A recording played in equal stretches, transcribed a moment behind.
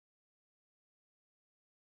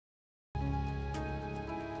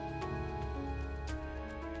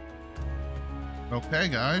Okay,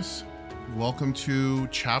 guys, welcome to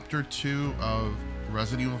Chapter 2 of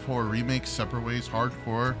Resident Evil 4 Remake Separate Ways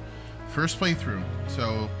Hardcore first playthrough.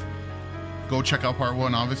 So go check out Part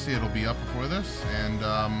 1, obviously it'll be up before this, and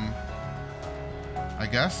I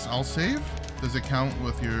guess I'll save. Does it count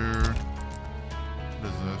with your...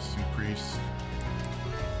 what is this? Increase?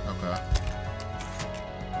 Okay.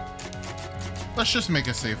 Let's just make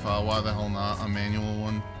a save file, why the hell not? A manual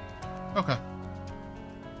one. Okay.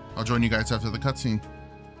 I'll join you guys after the cutscene.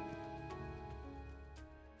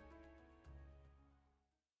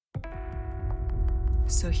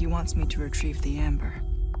 So he wants me to retrieve the amber.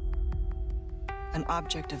 An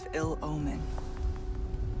object of ill omen.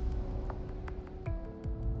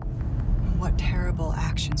 What terrible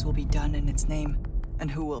actions will be done in its name,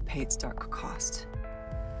 and who will pay its dark cost?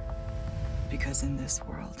 Because in this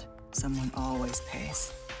world, someone always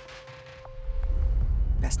pays.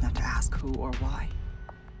 Best not to ask who or why.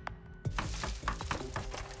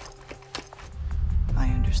 I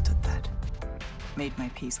understood that. Made my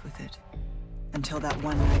peace with it. Until that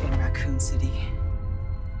one night in Raccoon City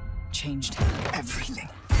changed everything.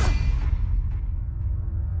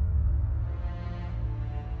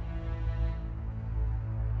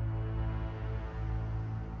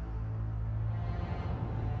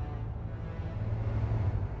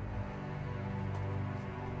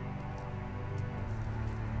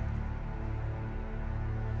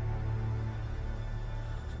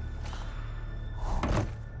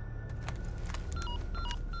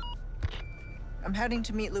 I'm heading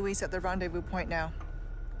to meet Luis at the rendezvous point now.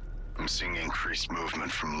 I'm seeing increased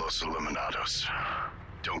movement from Los Eliminados.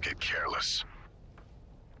 Don't get careless.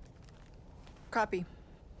 Copy.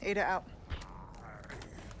 Ada out.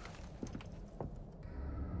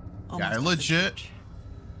 Yeah, I legit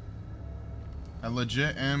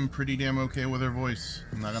am pretty damn okay with her voice.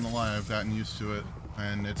 I'm not gonna lie, I've gotten used to it.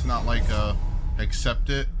 And it's not like accept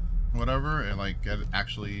it, whatever, it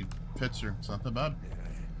actually fits her. It's not that bad.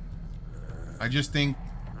 I just think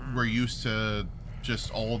we're used to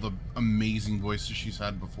just all the amazing voices she's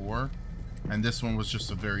had before, and this one was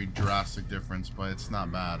just a very drastic difference, but it's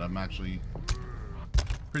not bad. I'm actually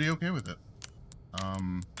pretty okay with it.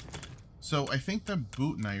 So I think the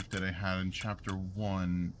boot knife that I had in Chapter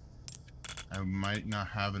 1, I might not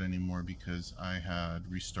have it anymore because I had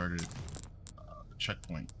restarted the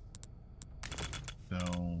checkpoint. So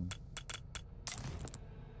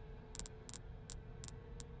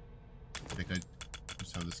I think I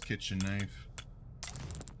just have this kitchen knife.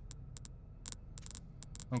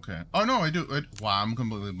 Okay. Oh no, I do. Wow, I'm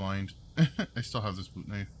completely blind. I still have this boot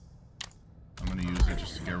knife. I'm gonna use it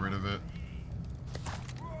just to get rid of it.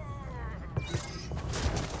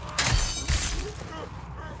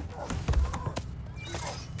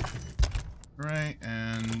 Right,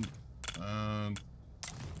 and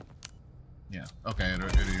yeah. Okay, it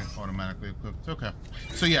automatically equipped. Okay.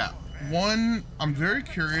 So yeah. One, I'm very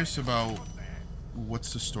curious about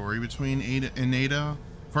what's the story between Ada and Ada.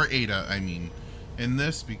 For Ada, I mean. In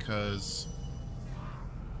this, because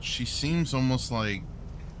she seems almost like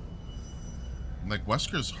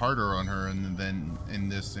Wesker's harder on her than in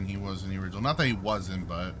this than he was in the original. Not that he wasn't,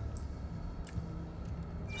 but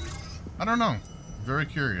I don't know. Very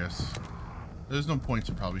curious. There's no point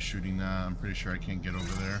to probably shooting that. I'm pretty sure I can't get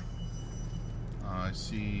over there. I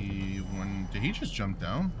see one. Did he just jump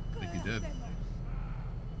down? I think he did.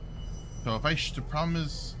 So if the problem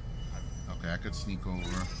is, okay, I could sneak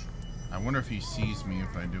over. I wonder if he sees me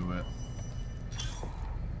if I do it.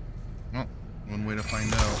 Well, one way to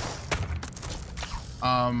find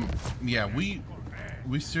out. Yeah, we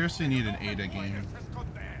seriously need an Ada game,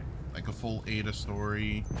 like a full Ada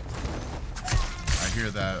story. I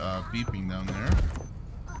hear that beeping down there.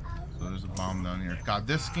 So there's a bomb down here. God,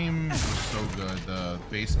 this game was so good. The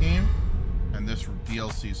base game and this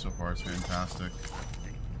DLC so far is fantastic.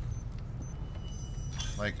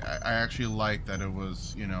 Like, I actually like that it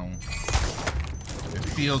was, you know, it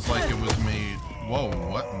feels like it was made... Whoa,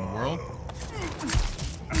 what in the world?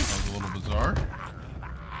 That was a little bizarre.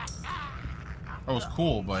 That was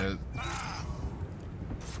cool, but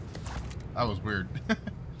that was weird.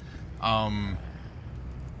 I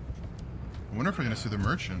wonder if we're going to see the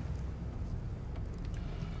merchant.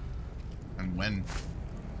 And when.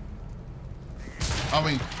 I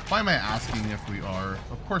mean, why am I asking if we are?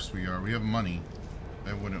 Of course we are. We have money.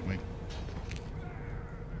 Why wouldn't we?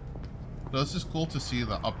 So this is cool to see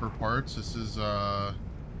the upper parts. This is,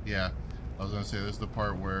 yeah. I was gonna say, this is the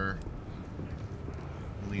part where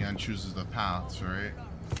Leon chooses the paths, right?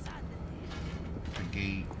 The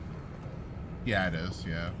gate. Yeah, it is,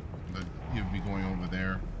 yeah. But you'd be going over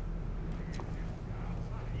there.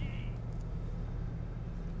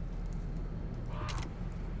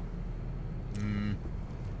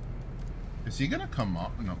 Is he gonna come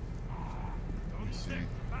up? No. Let me see.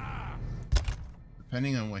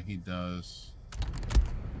 Depending on what he does.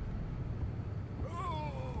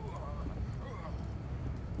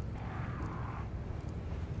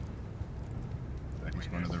 He's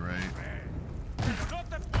going to the right.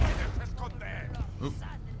 Oop.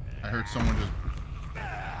 I heard someone just...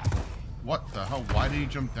 What the hell? Why did he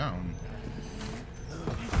jump down?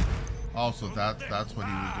 Also, that's what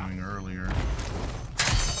he was doing earlier.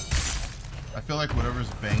 I feel like whatever's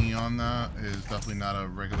banging on that is definitely not a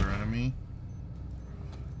regular enemy.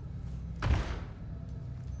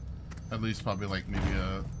 At least probably like maybe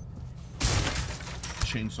a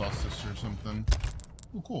chainsaw sister or something.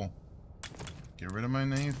 Oh, cool. Get rid of my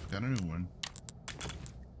knife. Got a new one.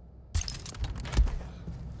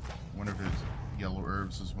 Wonder if there's yellow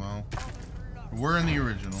herbs as well. We're in the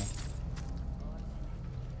original.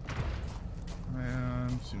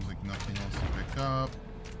 And seems like nothing else to pick up.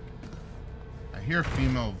 I hear a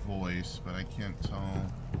female voice, but I can't tell.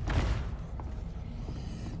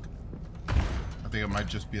 I think it might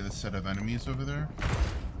just be the set of enemies over there.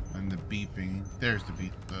 And the beeping. There's the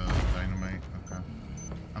beep, the dynamite. Okay.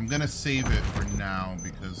 I'm gonna save it for now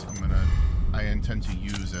because I intend to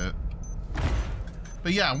use it.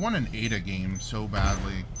 But yeah, I want an Ada game so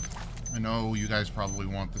badly. I know you guys probably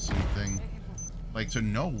want the same thing. Like, to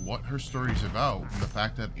know what her story's about. And the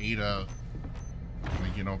fact that Ada,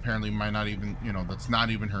 like, you know, apparently might not even, you know, that's not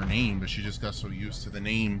even her name, but she just got so used to the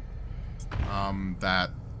name that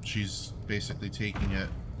she's basically taking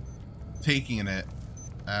it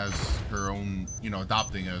as her own, you know,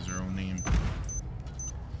 adopting it as her own name.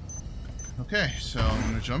 Okay, so I'm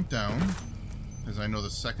gonna jump down because I know the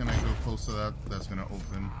second I go close to that, that's gonna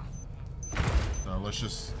open. So let's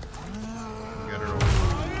just get her over.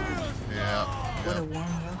 Yeah. What a warm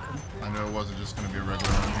welcome. I know it wasn't just gonna be a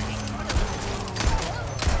regular enemy.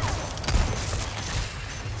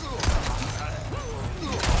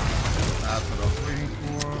 That's what I was waiting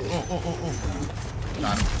for. Oh.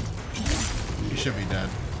 Got him. He should be dead.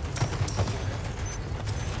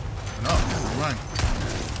 No, never mind.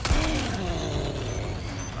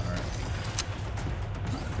 Alright.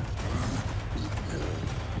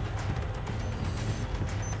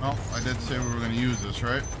 Well, I did say we were going to use this,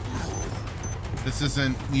 right? This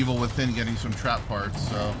isn't Evil Within getting some trap parts,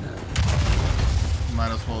 so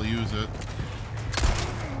might as well use it.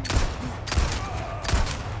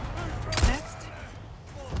 Next.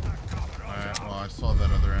 Alright, well, I saw that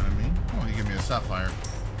other enemy. Oh, he gave me a sapphire.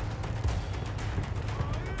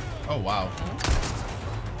 Oh, wow.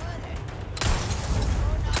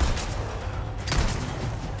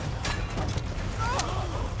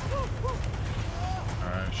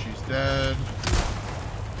 Alright, she's dead.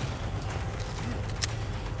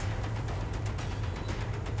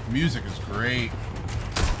 Music is great. I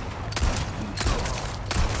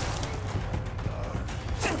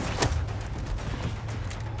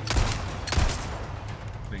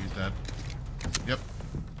think he's dead. Yep.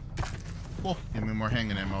 Cool. Give me more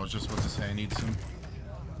hanging ammo. I was just about to say I need some.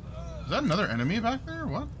 Is that another enemy back there?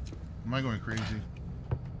 What? Am I going crazy?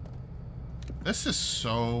 This is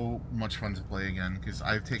so much fun to play again because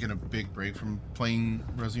I've taken a big break from playing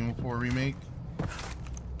Resident Evil 4 Remake.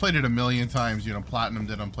 Played it a million times, you know, platinumed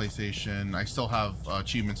it on PlayStation. I still have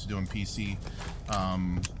achievements to do on PC.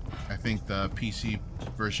 I think the PC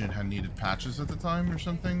version had needed patches at the time or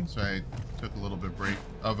something, so I took a little bit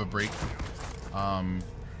of a break.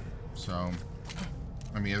 So,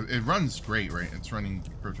 I mean, it runs great, right? It's running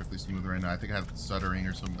perfectly smooth right now. I think I have stuttering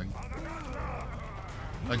or something.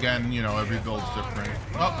 Again, you know, every build's different.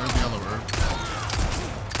 Oh, there's the yellow herb.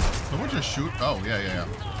 So we'll just shoot. Oh, yeah.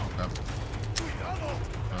 Okay.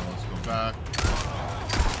 Let's go back.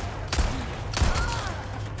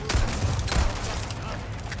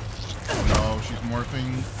 Oh no, she's morphing.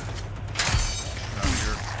 Get out of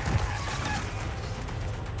here.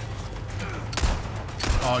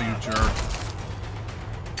 Oh, you jerk.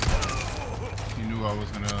 You knew I was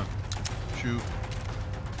gonna shoot.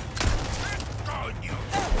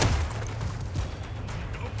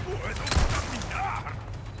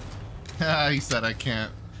 He said I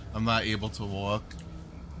can't. I'm not able to walk.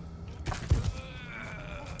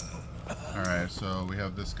 Alright, so we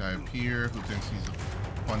have this guy up here who thinks he's a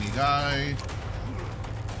funny guy.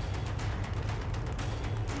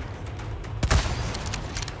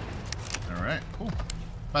 Alright, cool.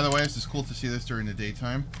 By the way, it's just cool to see this during the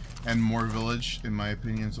daytime. And more village, in my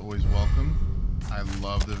opinion, is always welcome. I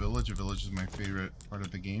love the village. The village is my favorite part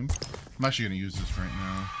of the game. I'm actually going to use this right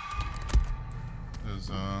now. Because,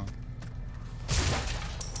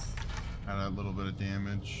 add a little bit of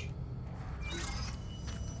damage.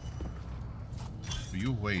 But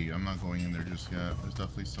you wait, I'm not going in there just yet. There's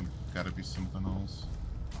definitely gotta be something else.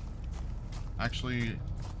 Actually,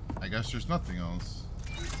 I guess there's nothing else.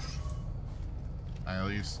 At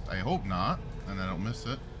least, I hope not, and I don't miss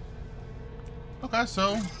it. Okay,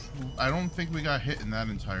 so, I don't think we got hit in that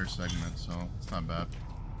entire segment, so it's not bad.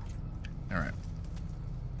 Alright.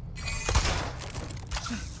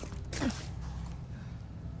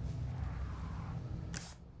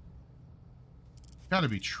 Gotta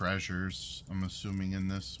be treasures, I'm assuming, in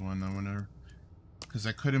this one. I wonder, because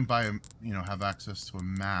I couldn't buy a, you know, have access to a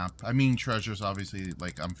map. I mean, treasures, obviously,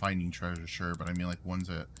 like, I'm finding treasure, sure, but I mean, like, ones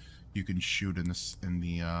that you can shoot in this,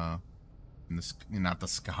 not the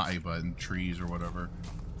sky, but in trees or whatever.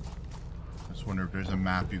 I just wonder if there's a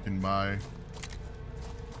map you can buy.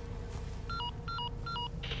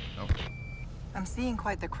 Oh. I'm seeing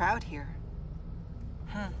quite the crowd here.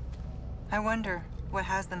 I wonder what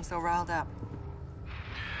has them so riled up.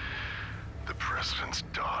 The president's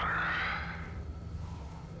daughter.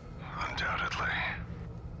 Undoubtedly.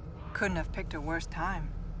 Couldn't have picked a worse time.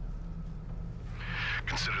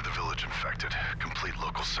 Consider the village infected. Complete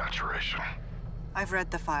local saturation. I've read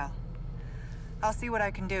the file. I'll see what I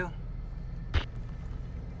can do.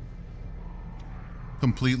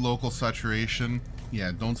 Complete local saturation.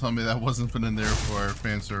 Yeah, don't tell me that wasn't put in there for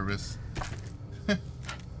fan service.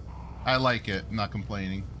 I like it, I'm not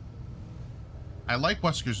complaining. I like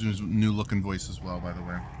Wesker's new looking voice as well, by the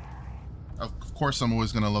way. Of course, I'm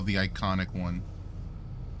always gonna love the iconic one.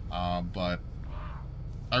 But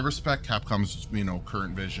I respect Capcom's, you know,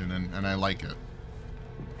 current vision, and I like it.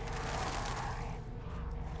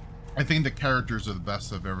 I think the characters are the best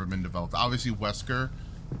that have ever been developed. Obviously, Wesker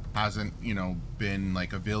hasn't, you know, been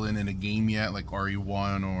like a villain in a game yet, like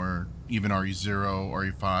RE1 or even RE0,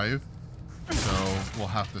 RE5. So we'll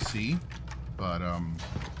have to see. But I'm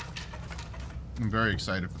very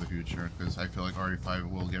excited for the future because I feel like RE5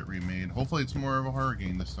 will get remade. Hopefully, it's more of a horror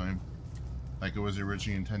game this time, like it was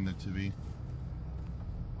originally intended to be.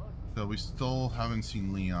 So we still haven't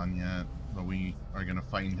seen Leon yet, but we are gonna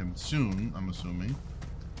find him soon, I'm assuming.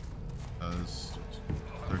 Because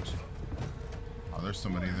there's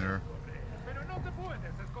somebody there.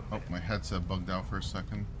 Oh, my headset bugged out for a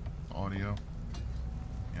second. Audio.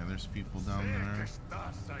 Yeah, there's people down there.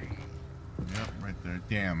 Yep, right there.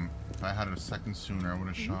 Damn. If I had it a second sooner, I would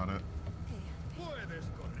have shot it.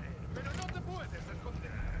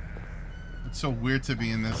 It's so weird to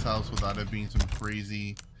be in this house without it being some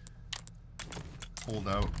crazy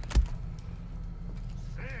holdout.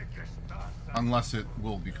 Unless it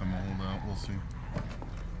will become a holdout. We'll see.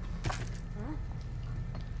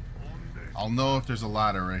 I'll know if there's a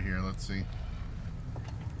ladder right here. Let's see.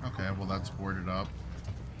 Okay, well that's boarded up.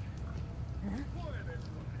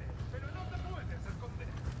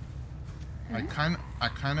 I kind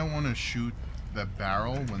of want to shoot the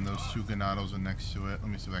barrel when those two Ganados are next to it. Let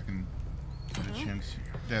me see if I can get a chance.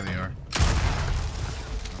 There they are.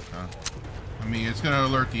 Okay. I mean, it's gonna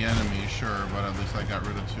alert the enemy, sure, but at least I got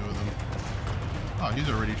rid of two of them. Oh, he's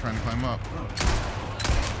already trying to climb up.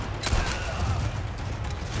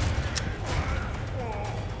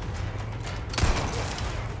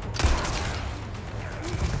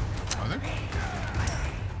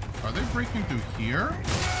 Are they breaking through here?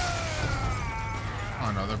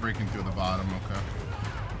 Oh no, they're breaking through the bottom, okay.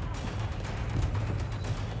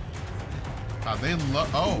 They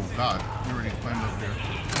oh god, he already climbed up here.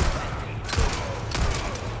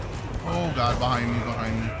 Oh god, behind me,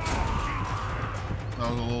 behind me. That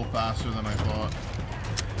was a little faster than I thought.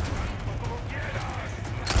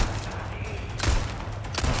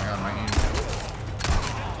 Oh my god, my aim.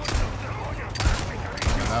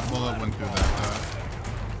 Yeah, that bullet went through that guy.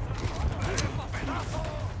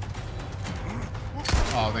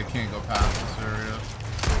 Oh, they can't go past this area.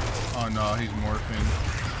 Oh no, he's morphing.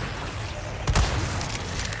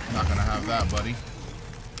 Not gonna have that, buddy.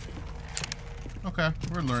 Okay,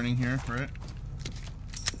 we're learning here, right?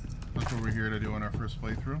 That's what we're here to do in our first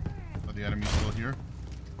playthrough. But the enemy's still here.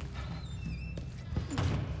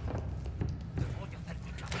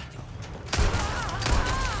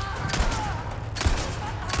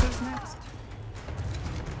 Who's next?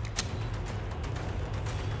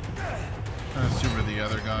 Trying to see where the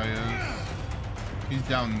other guy is. He's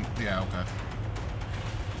down. Yeah, okay.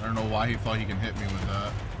 I don't know why he thought he can hit me with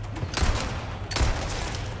that.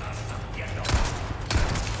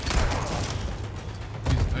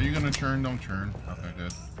 Are you gonna churn? Don't churn. Okay,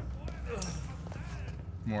 good.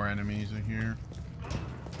 More enemies in here.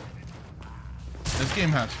 This game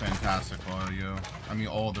has fantastic audio. I mean,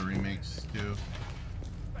 all the remakes do.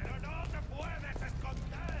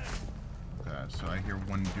 Okay, so I hear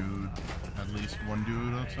one dude, at least one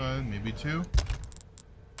dude outside, maybe two.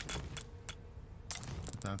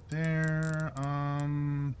 Put that there.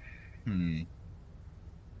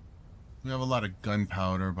 We have a lot of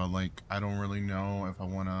gunpowder, but like I don't really know if I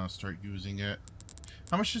want to start using it.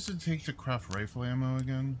 How much does it take to craft rifle ammo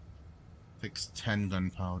again? Takes 10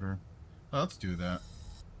 gunpowder. Oh, let's do that.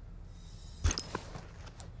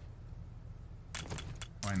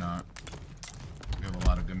 Why not? We have a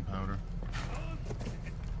lot of gunpowder.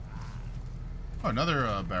 Oh,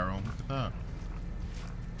 another barrel. Look at that.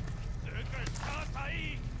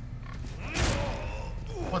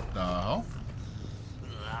 What the hell?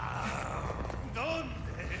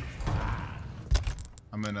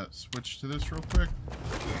 I'm gonna switch to this real quick.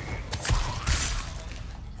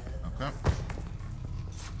 Okay.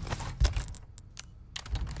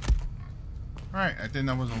 Alright, I think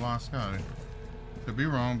that was a lost guy. Could be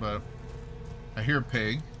wrong, but I hear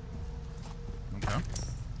pig. Okay.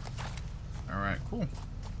 Alright, cool.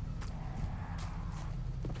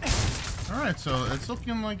 Alright, so it's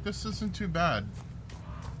looking like this isn't too bad.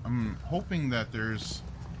 I'm hoping that there's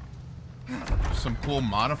some cool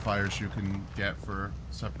modifiers you can get for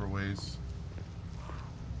Separate Ways.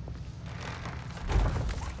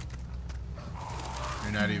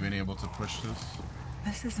 You're not even able to push this.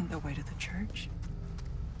 This isn't the way to the church.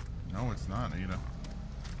 No, it's not, Ada.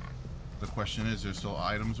 The question is, there's still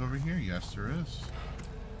items over here? Yes, there is.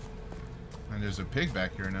 And there's a pig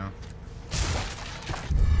back here now.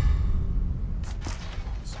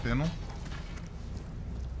 Spinel.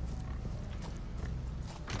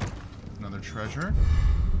 Another treasure.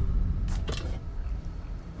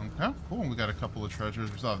 Okay, cool. We got a couple of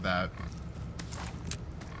treasures. We still have that.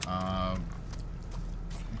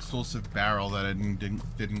 Explosive barrel that I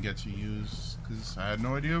didn't get to use because I had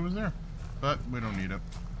no idea it was there. But we don't need it.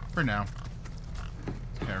 For now.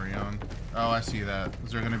 Let's carry on. Oh, I see that.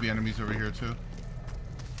 Is there going to be enemies over here too?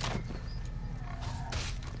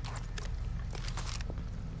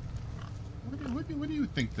 What do you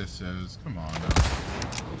think this is? Come on now.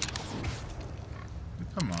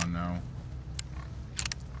 Come on now.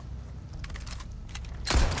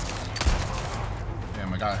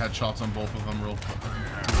 Damn, I got headshots on both of them real quick.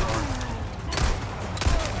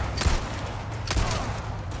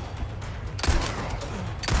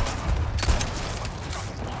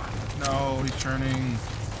 No, he's turning.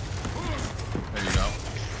 There you go.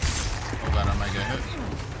 Oh god, I might get hit.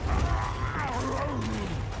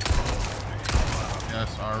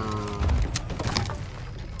 Yes,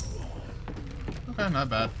 okay, not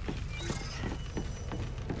bad.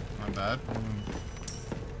 Not bad.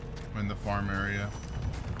 I'm in the farm area.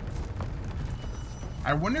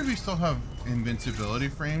 I wonder if we still have invincibility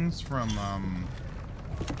frames from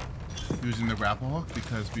using the grapple hook,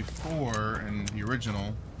 because before in the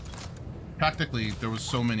original, practically there was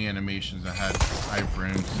so many animations that had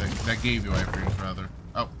iframes, that gave you iframes rather.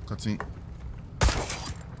 Oh, cutscene.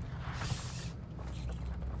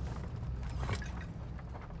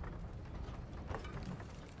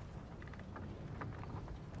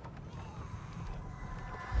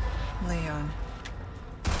 Leon,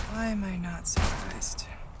 why am I not surprised?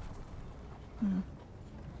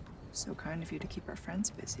 So kind of you to keep our friends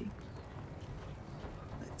busy.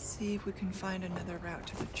 Let's see if we can find another route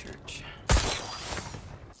to the church.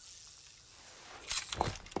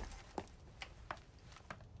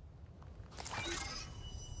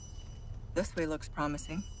 This way looks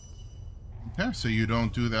promising. Yeah, so you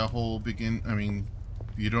don't do that whole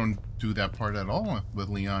you don't do that part at all with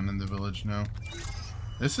Leon in the village now.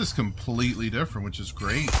 This is completely different, which is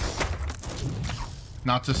great.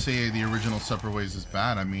 Not to say the original Separate Ways is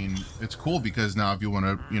bad. I mean, it's cool because now if you want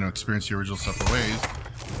to, experience the original Separate Ways,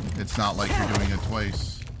 it's not like you're doing it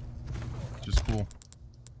twice. Just cool.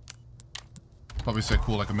 Probably said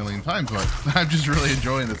cool like a million times, but I'm just really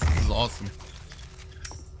enjoying this. This is awesome.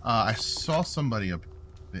 I saw somebody up.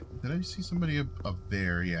 Did I see somebody up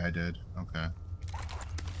there? Yeah, I did. Okay.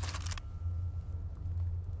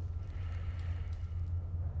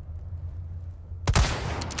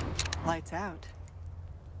 Lights out.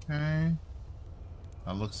 Okay.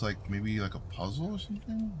 That looks like maybe like a puzzle or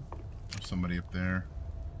something. There's somebody up there.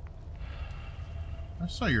 I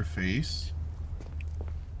saw your face.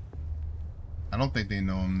 I don't think they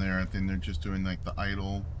know I'm there. I think they're just doing like the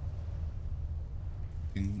idle.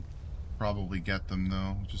 You can probably get them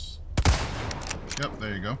though. Just. Yep,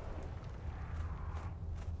 there you go.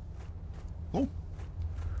 Cool.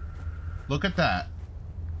 Look at that.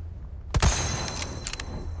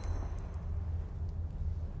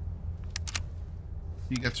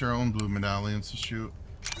 She gets her own blue medallions to shoot.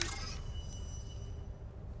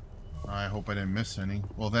 I hope I didn't miss any.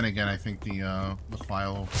 Well, then again, I think the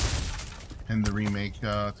file in the remake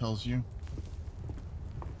tells you.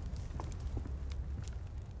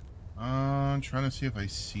 I'm trying to see if I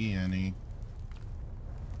see any.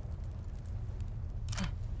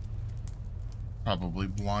 Probably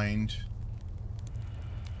blind.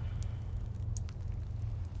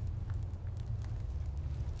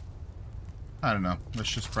 I don't know. Let's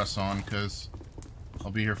just press on because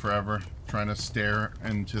I'll be here forever trying to stare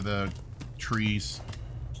into the trees.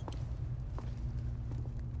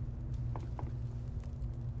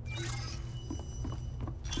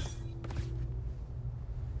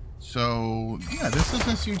 So, yeah, this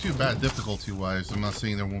doesn't seem too bad difficulty-wise. I'm not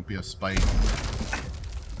saying there won't be a spike.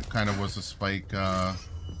 It kind of was a spike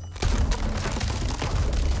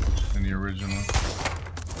in the original.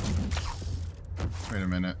 Wait a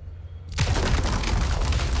minute.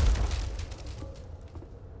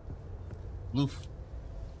 The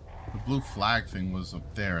blue flag thing was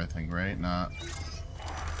up there, I think, right? Not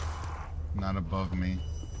above me.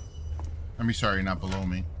 I mean, sorry, not below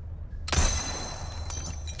me.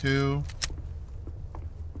 2.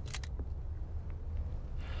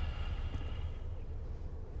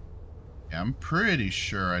 Yeah, I'm pretty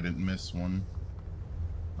sure I didn't miss one.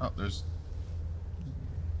 Oh, there's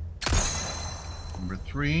number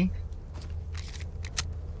 3.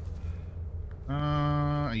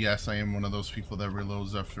 Yes, I am one of those people that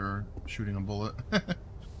reloads after shooting a bullet.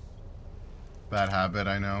 Bad habit,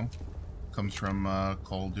 I know. Comes from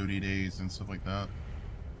Call of Duty days and stuff like that.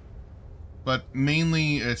 But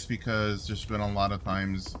mainly it's because there's been a lot of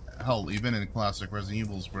times, hell, even in classic Resident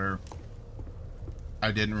Evils, where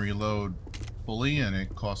I didn't reload fully and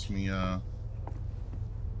it cost me,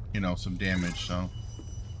 you know, some damage, so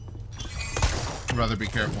I'd rather be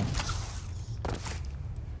careful.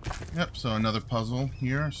 Yep, so another puzzle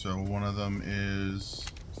here. So one of them is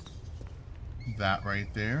that right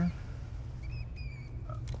there.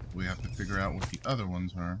 We have to figure out what the other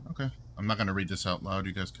ones are. Okay, I'm not going to read this out loud.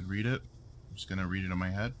 You guys could read it. I'm just going to read it in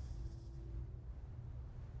my head.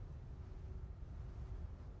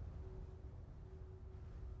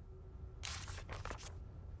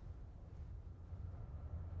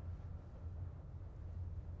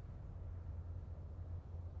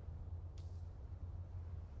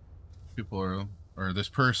 People are, or this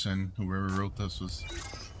person, whoever wrote this, was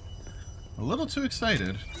a little too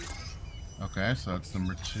excited. Okay, so that's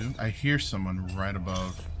number 2. I hear someone right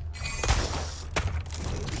above.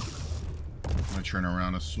 I'm gonna turn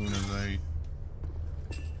around as soon as I...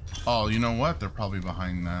 Oh, you know what? They're probably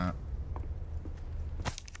behind that.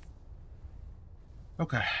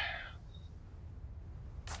 Okay.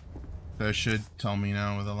 That should tell me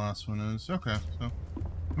now where the last one is. Okay, so...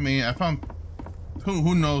 I mean, I found...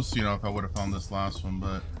 Who knows, you know, if I would have found this last one,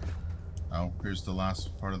 but... Oh, here's the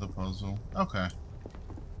last part of the puzzle. Okay.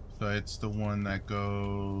 So it's the one that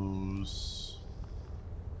goes...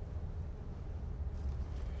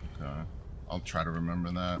 Okay. I'll try to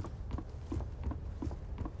remember that.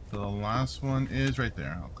 The last one is right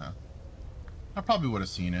there. Okay. I probably would have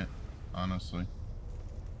seen it, honestly.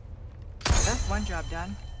 That's one job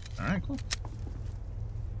done. Alright, cool.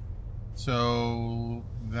 So...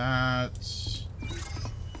 That,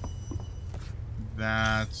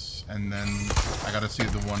 and then I gotta see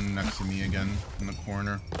the one next to me again in the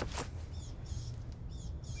corner.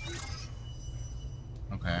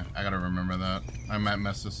 Okay, I gotta remember that. I might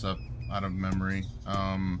mess this up out of memory.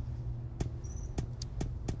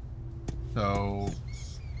 So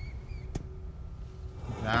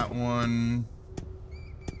that one,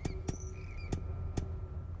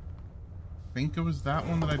 I think it was that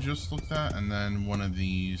one that I just looked at, and then one of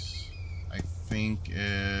these. I think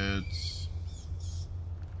it's...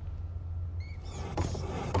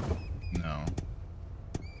 No.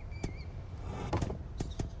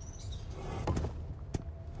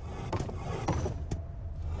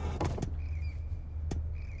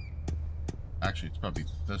 Actually, it's probably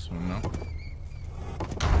this one, no?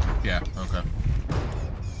 Yeah, okay.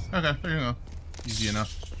 Okay, there you go. Easy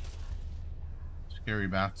enough. Scary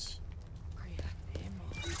bats.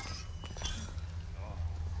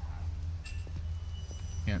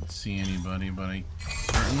 Can't see anybody, but I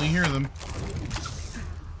certainly hear them.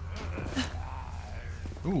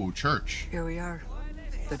 Ooh, church. Here we are.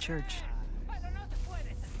 The church.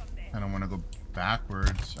 I don't want to go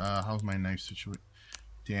backwards. How's my knife situation?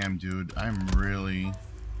 Damn, dude. I'm really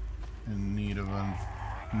in need of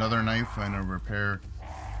another knife and a repair.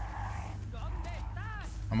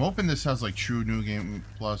 I'm hoping this has like true New Game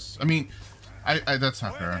Plus. I mean, I that's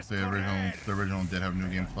not fair. The original did have New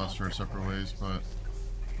Game Plus for Separate Ways, but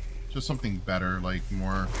just something better, like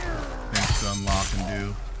more things to unlock and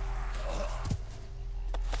do.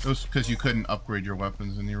 It was because you couldn't upgrade your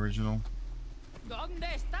weapons in the original.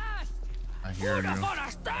 I hear you.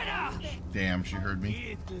 Damn, she heard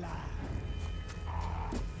me.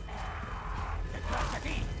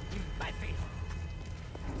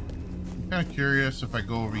 Kind of curious if I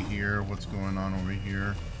go over here, what's going on over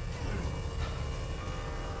here.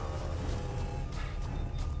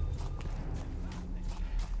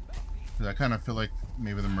 I kind of feel like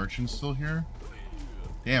maybe the merchant's still here.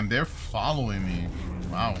 Damn, they're following me.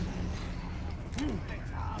 Wow.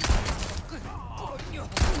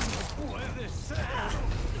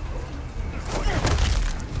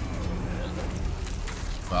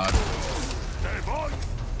 God.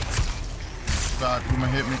 God, who might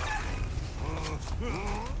hit me?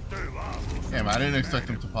 Damn, I didn't expect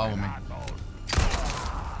them to follow me.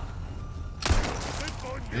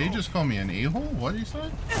 Did he just call me an a-hole? What did he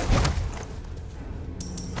say?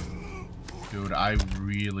 Dude, I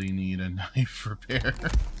really need a knife repair.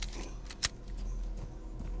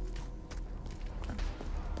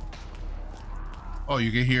 Oh,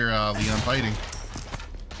 you can hear Leon fighting.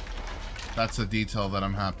 That's a detail that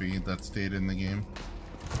I'm happy that stayed in the game.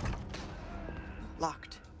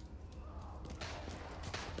 Locked.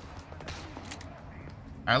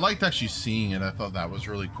 I liked actually seeing it. I thought that was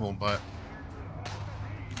really cool, but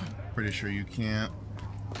pretty sure you can't.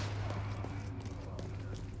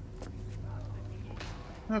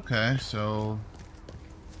 Okay, so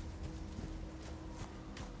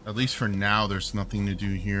at least for now, there's nothing to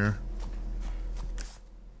do here.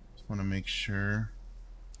 Just want to make sure.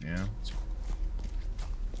 Yeah.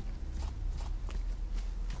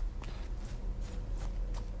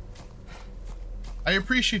 I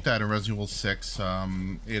appreciate that in Resident Evil 6,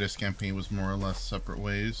 Ada's campaign was more or less separate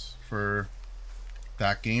ways for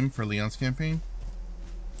that game, for Leon's campaign.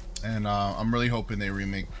 And I'm really hoping they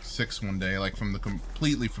remake 6 one day, like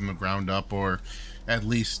completely from the ground up, or at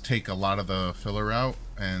least take a lot of the filler out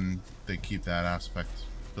and they keep that aspect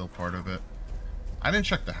still part of it. I didn't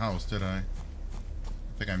check the house, did I? I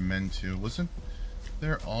think I meant to. Wasn't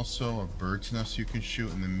there also a bird's nest you can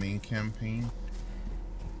shoot in the main campaign?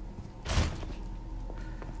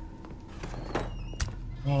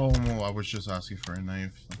 Oh, I was just asking for a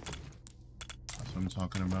knife. That's what I'm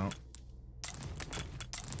talking about.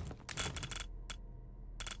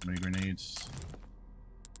 How many grenades?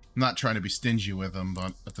 I'm not trying to be stingy with them,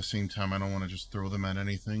 but at the same time, I don't want to just throw them at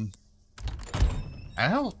anything.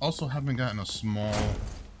 I also haven't gotten a small...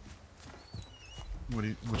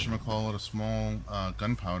 whatchamacallit? A small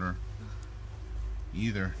gunpowder.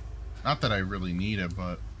 Either. Not that I really need it,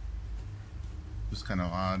 but... It's kind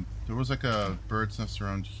of odd. There was like a bird's nest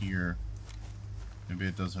around here. Maybe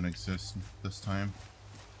it doesn't exist this time.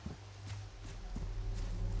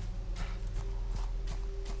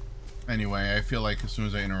 Anyway, I feel like as soon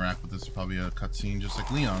as I interact with this, it's probably a cutscene just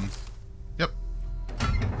like Leon. Yep.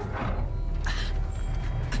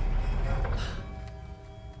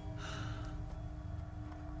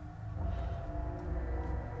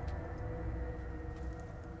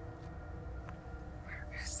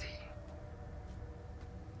 Where is he?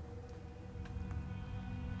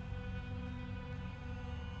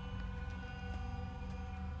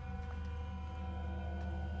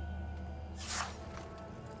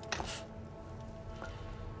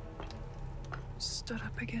 Stood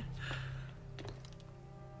up again.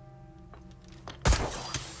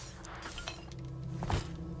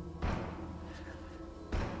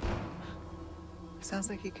 Sounds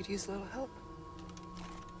like he could use a little help.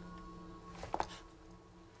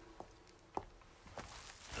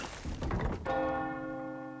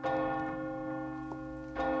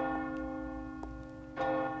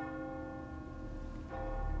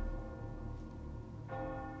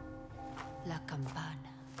 La campana.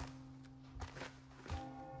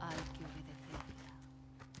 Hay que obedecerla.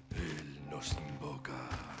 Él nos invoca.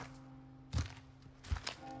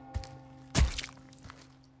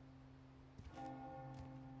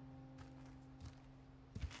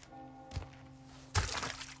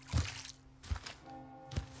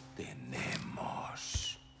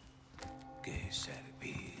 Tenemos que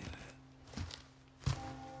servir.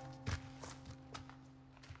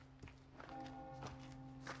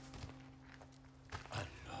 Al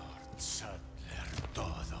Lord Sattler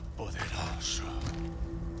Todopoderoso.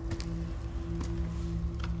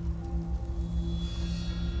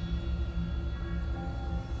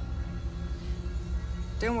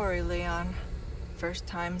 Don't worry, Leon. First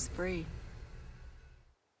time's free.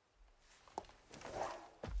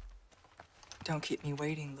 Don't keep me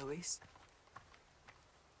waiting, Luis.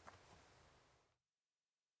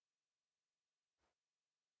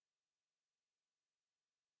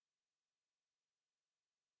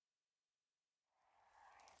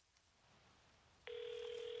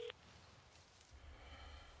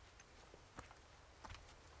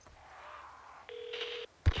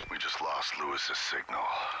 Lewis's signal.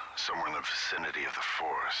 Somewhere in the vicinity of the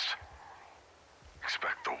forest.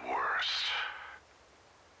 Expect the worst.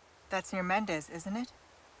 That's near Mendez, isn't it?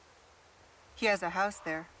 He has a house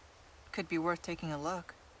there. Could be worth taking a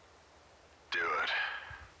look. Do it.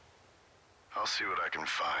 I'll see what I can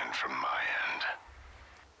find from my end.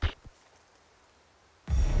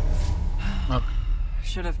 Okay.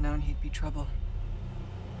 Should have known he'd be trouble.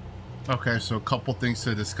 Okay, so a couple things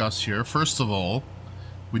to discuss here. First of all,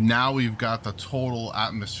 we've got the total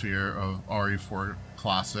atmosphere of RE4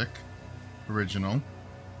 Classic, original.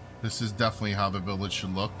 This is definitely how the village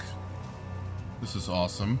should look. This is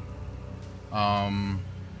awesome. Also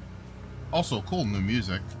cool new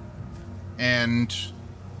music. And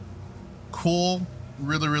cool,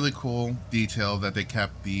 really cool detail that they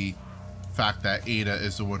kept the fact that Ada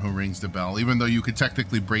is the one who rings the bell, even though you could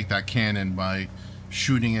technically break that canon by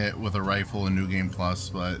shooting it with a rifle in New Game Plus,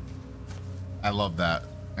 but I love that.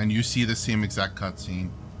 And you see the same exact cutscene,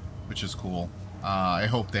 which is cool. I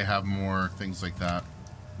hope they have more things like that.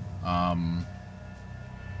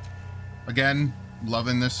 Again,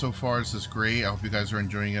 loving this so far. This is great. I hope you guys are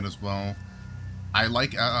enjoying it as well. I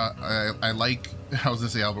like I was gonna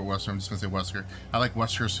say Albert Wesker, I'm just gonna say Wesker. I like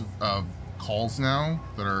Wesker's calls now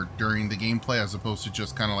that are during the gameplay, as opposed to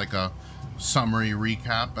just kind of like a summary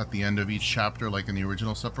recap at the end of each chapter, like in the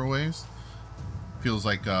original Separate Ways. Feels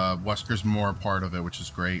like Wesker's more a part of it, which is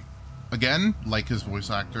great. Again, like his voice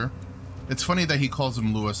actor. It's funny that he calls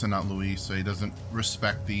him Luis and not Luis, so he doesn't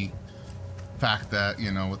respect the fact that,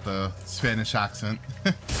 you know, with the Spanish accent.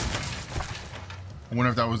 I wonder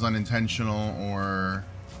if that was unintentional or,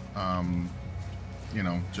 you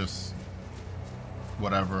know, just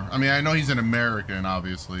whatever. I mean, I know he's an American,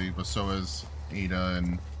 obviously, but so is Ada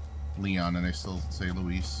and Leon, and they still say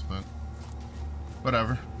Luis, but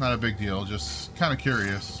whatever. Not a big deal. Just kind of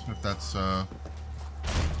curious if that's a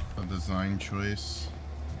design choice.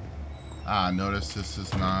 Ah, notice this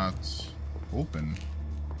is not open.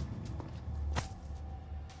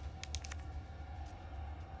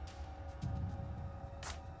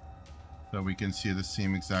 So we can see the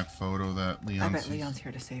same exact photo that Leon I bet sees. Leon's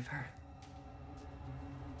here to save her.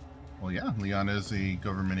 Well, yeah, Leon is a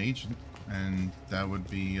government agent, and that would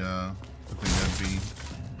be the thing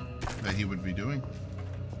that he would be doing.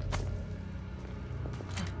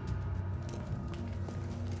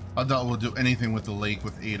 I doubt we'll do anything with the lake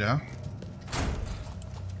with Ada.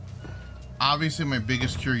 Obviously, my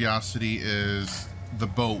biggest curiosity is the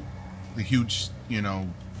boat, the huge, you know,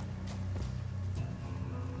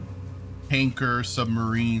 tanker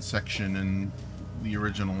submarine section in the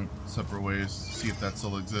original Separate Ways. See if that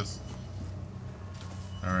still exists.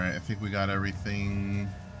 Alright, I think we got everything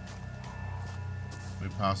we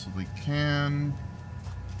possibly can.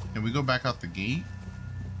 Can we go back out the gate?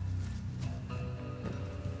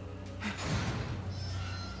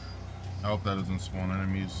 I hope that doesn't spawn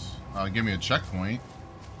enemies. Give me a checkpoint.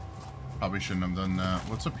 Probably shouldn't have done that.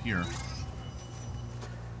 What's up here?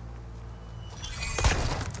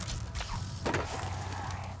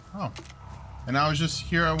 Oh. And I was just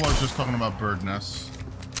talking about bird nests.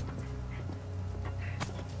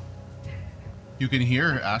 You can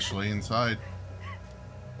hear Ashley inside.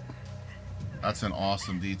 That's an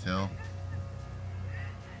awesome detail.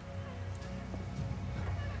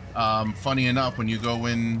 Funny enough, when you go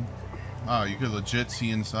in, you could legit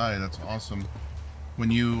see inside. That's awesome.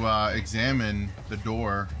 When you examine the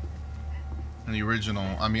door in the original,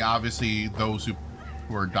 I mean, obviously those who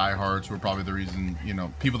are diehards were probably the reason, you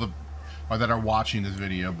know, people that are watching this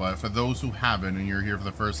video, but for those who haven't and you're here for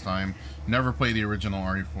the first time, never play the original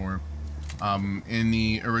RE4. In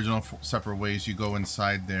the original Separate Ways, you go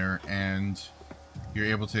inside there and you're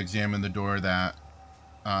able to examine the door that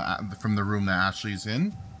from the room that Ashley's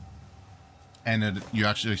in, and it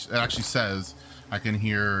actually says I can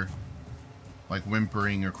hear like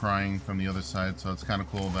whimpering or crying from the other side, so it's kind of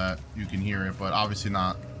cool that you can hear it, but obviously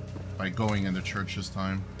not by going into church this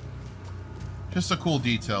time. Just a cool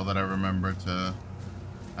detail that I remember to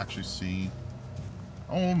actually see.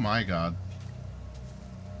 Oh my god.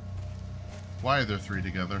 Why are there three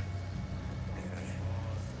together?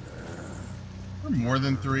 There are more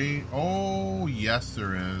than three? Oh, yes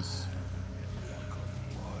there is.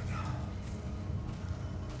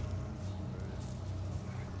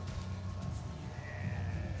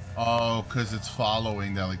 Oh, because it's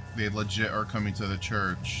following that, like, they legit are coming to the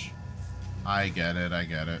church. I get it, I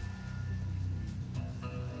get it.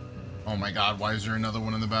 Oh my god, why is there another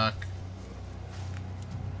one in the back?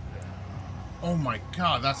 Oh my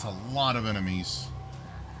god, that's a lot of enemies.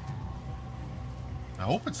 I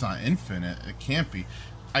hope it's not infinite. It can't be.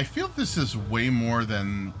 I feel this is way more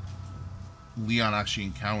than Leon actually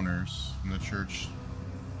encounters in the church.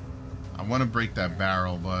 I want to break that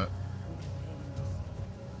barrel, but...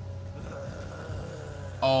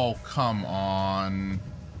 Oh, come on.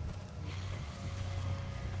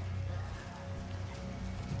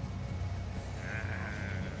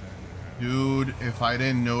 Dude, if I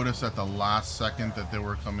didn't notice at the last second that they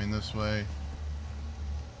were coming this way,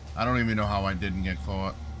 I don't even know how I didn't get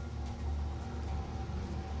caught.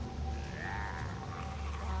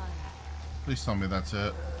 Please tell me that's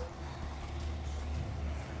it.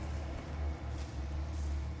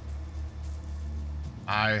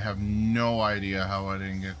 I have no idea how I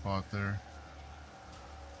didn't get caught there.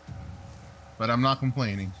 But I'm not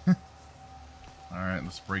complaining. Alright,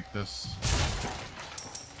 let's break this.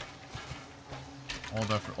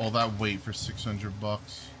 All that weight for 600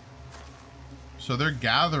 bucks. So they're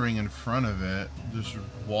gathering in front of it, just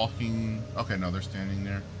walking. Okay, no, they're standing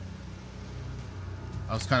there.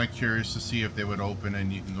 I was kind of curious to see if they would open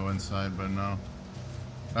and you can go inside, but no.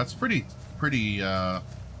 That's a pretty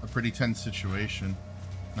tense situation.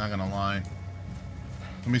 Not gonna lie.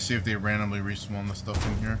 Let me see if they randomly respawn the stuff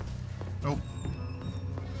in here. Nope.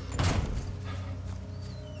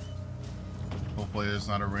 Hopefully there's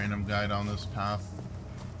not a random guy down this path.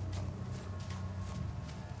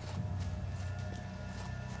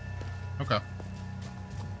 Okay.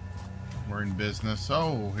 We're in business.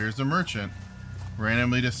 Oh, here's a merchant.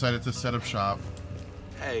 Randomly decided to set up shop.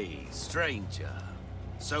 Hey, stranger.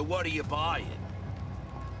 So what are you buying?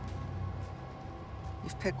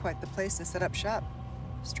 You've picked quite the place to set up shop,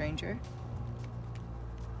 stranger.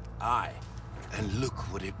 Aye, and look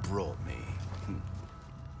what it brought me.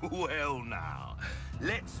 Well now,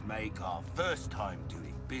 let's make our first time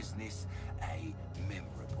doing business a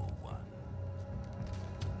memorable one.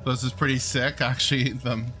 So this is pretty sick, actually,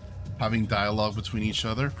 them having dialogue between each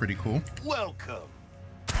other. Pretty cool. Welcome.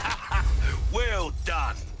 Well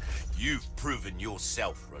done. You've proven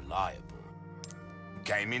yourself reliable.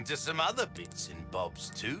 Came into some other bits and bobs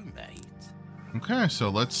too, mate. Okay, so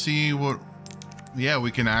let's see what... Yeah, we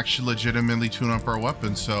can actually legitimately tune up our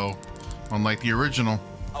weapons, so... Unlike the original.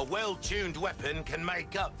 A well-tuned weapon can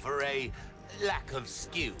make up for a lack of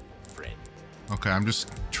skill, friend. Okay, I'm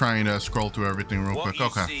just trying to scroll through everything real quick. What you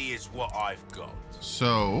Okay. see is what I've got.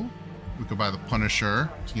 So, we could buy the Punisher,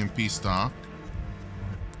 TMP stock.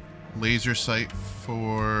 Laser sight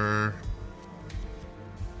for...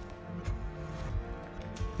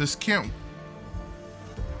 This can't...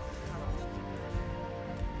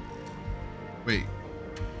 Wait.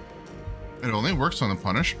 It only works on the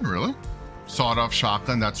Punisher, really? Sawed-off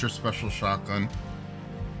shotgun, that's your special shotgun.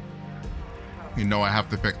 You know I have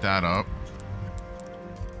to pick that up.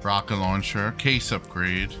 Rocket launcher, case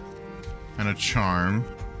upgrade, and a charm.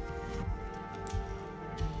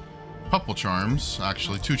 Couple charms,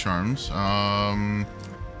 actually, 2 charms.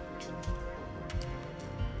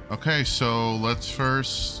 Okay, so let's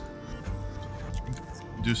first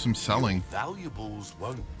do some selling. Your valuables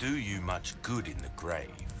won't do you much good in the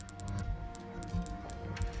grave.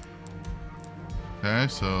 Okay,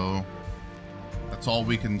 so that's all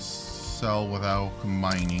we can sell without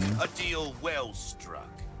combining. A deal well struck.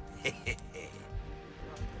 Okay.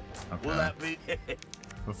 Will that be?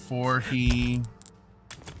 Before he...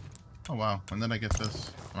 Oh wow, when did I get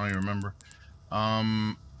this? I don't even remember.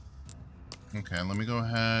 Okay, let me go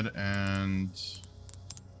ahead and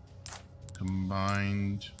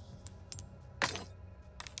combined.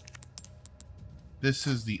 This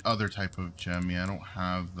is the other type of gem. Yeah, I don't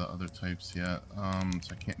have the other types yet,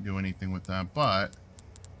 so I can't do anything with that. But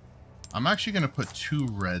I'm actually gonna put 2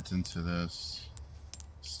 reds into this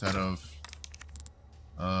instead of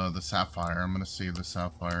the sapphire. I'm gonna save the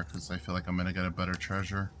sapphire because I feel like I'm gonna get a better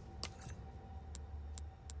treasure.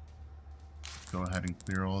 Go ahead and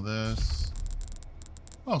clear all this.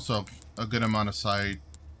 Also, a good amount of side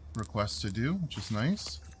requests to do, which is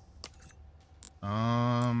nice.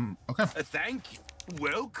 Okay. Thank you.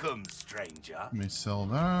 Welcome, stranger. Let me sell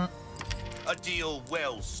that. A deal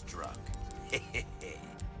well struck.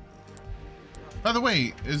 By the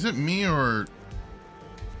way, is it me or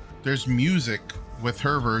there's music with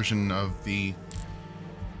her version of the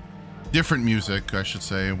different music, I should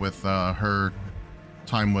say, with her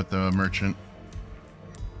time with the merchant?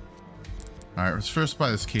 All right, let's first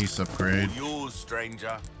buy this case upgrade. All yours,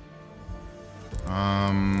 stranger.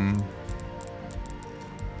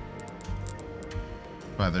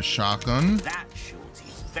 Buy the shotgun. That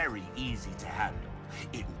shorty's very easy to handle.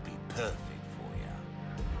 It'll be perfect for you.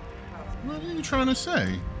 What are you trying to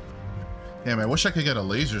say? Damn, I wish I could get a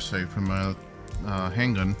laser sight from my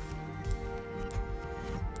handgun.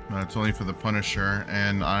 It's only for the Punisher,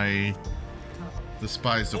 and I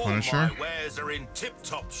despise the Punisher. All my wares repairs are in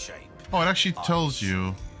tip-top shape. Oh, it actually tells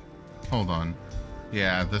you. Hold on.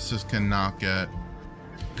 Yeah, this is cannot get.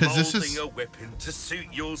 Because this is Molding a weapon to suit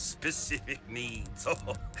your specific needs.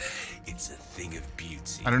 Oh, it's a thing of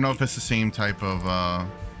beauty. I don't know if it's the same type of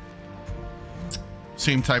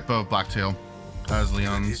blacktail as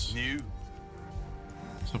Leon's. New.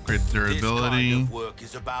 So upgrade durability. This kind of work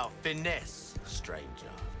is about finesse, stranger.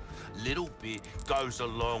 Little bit goes a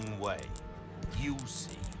long way. You'll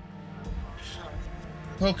see.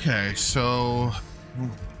 Okay, so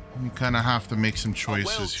we kind of have to make some A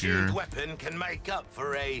choices here. well-tuned weapon can make up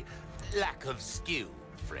for a lack of skill,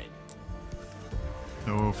 friend.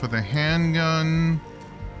 So for the handgun,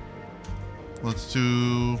 let's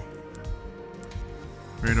do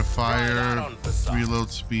rate of fire, reload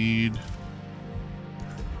speed.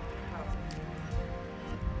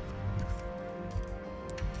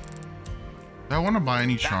 Do I want to buy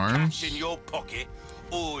any charms? Cash in your pocket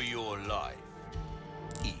or your life.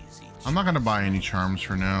 Easy. I'm not gonna buy any charms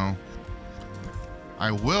for now.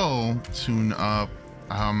 I will tune up.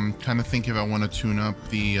 Kind of think if I want to tune up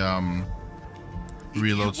the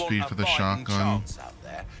reload speed for the shotgun. Out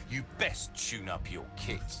there, you best tune up your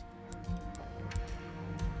kit.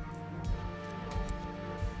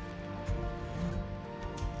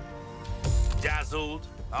 Dazzled,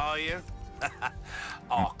 are you?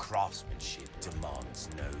 Our craftsmanship demands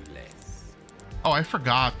no less. Oh, I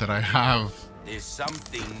forgot that I have. There's some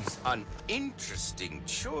things an interesting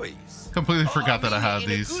choice. Completely forgot that I have in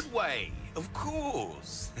these. a good way, of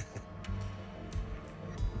course.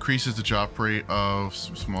 Increases the drop rate of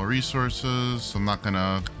small resources. So I'm not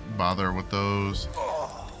gonna bother with those.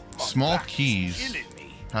 Oh, my Small back is keys. killing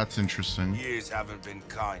me. That's interesting. Years haven't been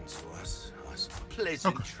kind to us.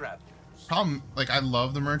 Pleasant travels. Problem, like, I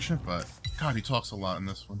love the merchant, but God, he talks a lot in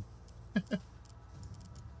this one.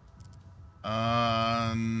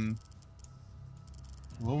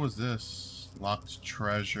 What was this? Locked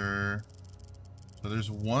treasure. So there's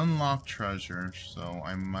one locked treasure, so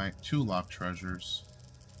I might... 2 locked treasures.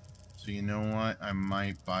 So you know what? I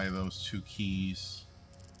might buy those 2 keys.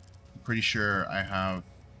 I'm pretty sure I have...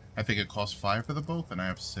 I think it costs 5 for the both, and I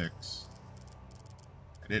have 6.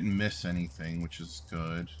 I didn't miss anything, which is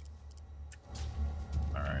good.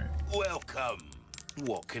 Alright. Welcome.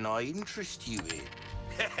 What can I interest you in?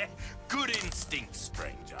 Good instinct,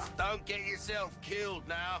 stranger. Don't get yourself killed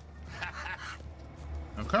now.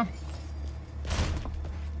 Okay.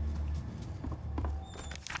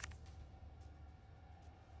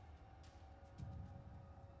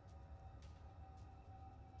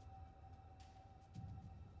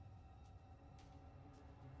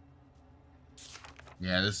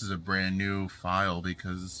 Yeah, this is a brand new file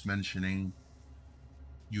because it's mentioning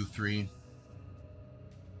U3.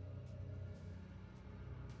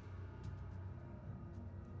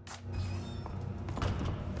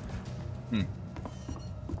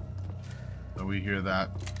 So we hear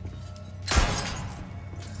that.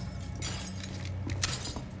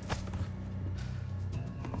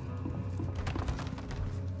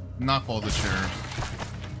 Knock all the chairs.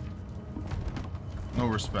 No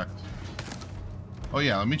respect. Oh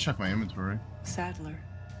yeah, let me check my inventory. Sadler,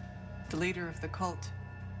 the leader of the cult.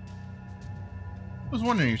 I was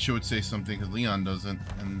wondering if she would say something because Leon doesn't.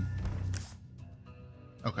 And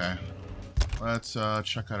okay, let's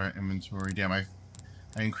check out our inventory. Damn, I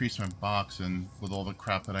increased my box, and with all the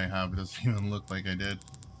crap that I have, it doesn't even look like I did.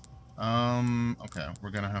 Okay,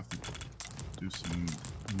 we're gonna have to do some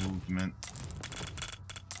movement.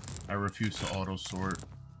 I refuse to auto sort.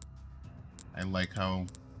 I like how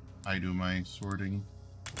I do my sorting.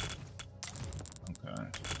 Okay.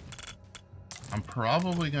 I'm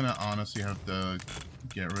probably gonna honestly have to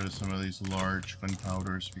get rid of some of these large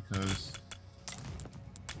gunpowders because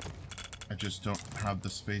I just don't have the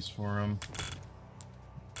space for them.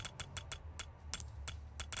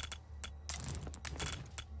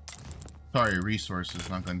 Sorry, resources,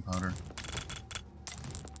 not gunpowder.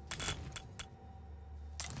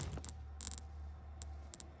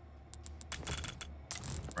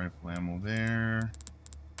 Rifle ammo there.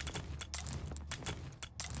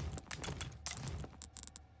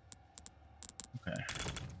 Okay.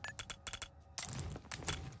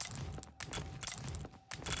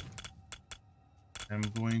 I'm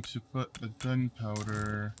going to put the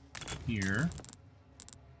gunpowder here.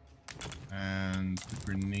 And the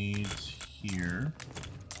grenades here.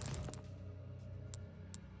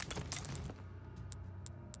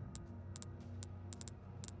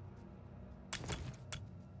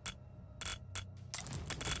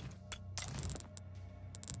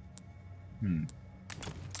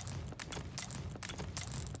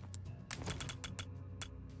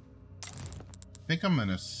 I think I'm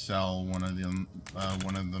gonna sell one of them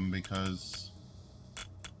because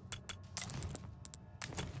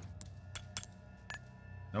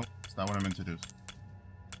nope, it's not what I meant to do.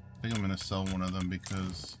 I think I'm gonna sell one of them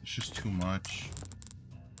because it's just too much.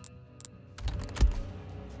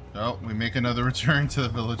 Oh, we make another return to the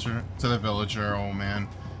villager, oh man,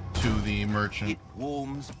 to the merchant. It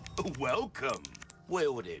warms. Welcome.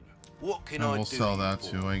 Well then, what can And I we'll do sell that for?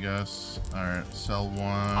 too, I guess. Alright, sell one.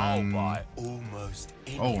 I'll buy almost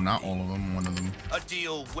anything. Oh, not all of them, one of them. A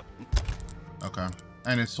deal. Okay.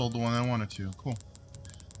 And it sold the one I wanted to. Cool.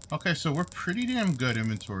 Okay, so we're pretty damn good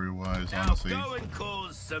inventory-wise, honestly. Now go and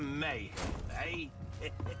cause some mayhem, eh?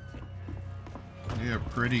 Yeah,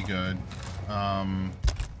 pretty good.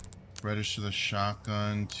 Register the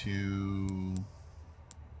shotgun to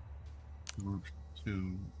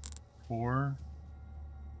 4.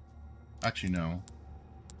 Actually, no.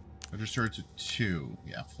 Register it to 2.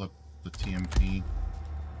 Yeah, flip the TMP.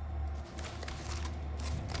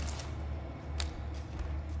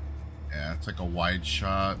 Yeah, it's like a wide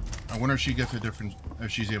shot. I wonder if she gets a different,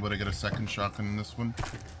 if she's able to get a second shotgun in this one.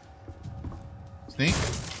 Snake?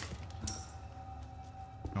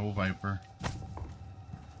 No Viper.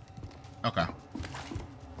 Okay.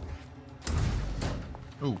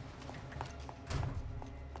 Ooh.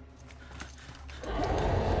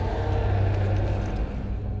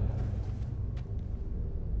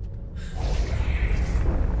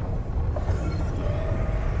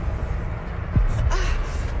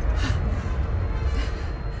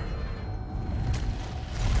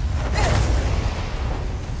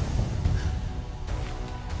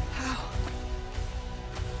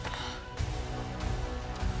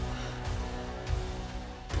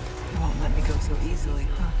 So easily,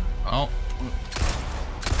 huh? Oh, I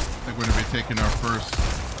think we're gonna be taking our first.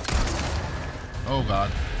 Oh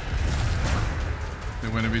God,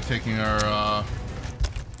 we're gonna be taking our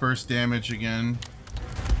first damage again.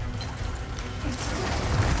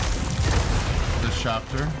 This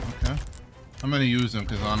chapter, okay. I'm gonna use them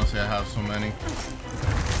because honestly, I have so many.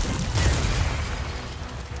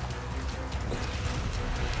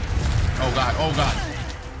 Oh God, oh God!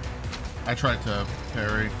 I tried to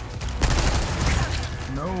parry.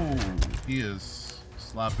 No, he is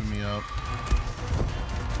slapping me up.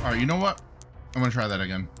 Alright, you know what? I'm gonna try that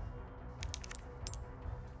again.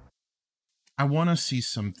 I wanna see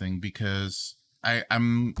something because I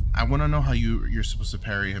wanna know how you're supposed to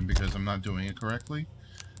parry him because I'm not doing it correctly.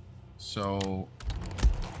 So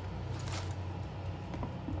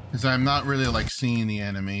because I'm not really like seeing the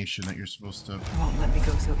animation that you're supposed to Won't let me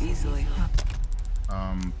go so easily,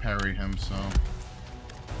 huh? Parry him, so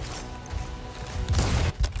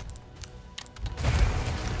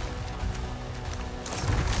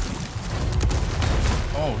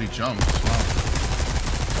oh, he jumps. Wow.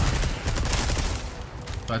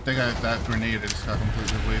 But I think that grenade just got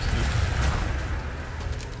completely wasted.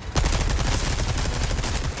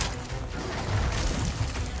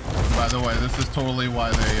 By the way, this is totally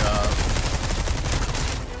why they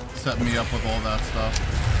set me up with all that stuff.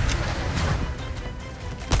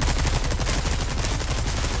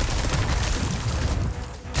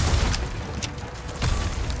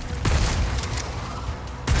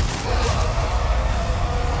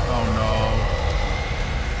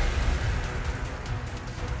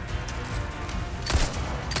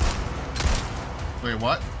 Wait,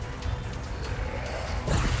 what?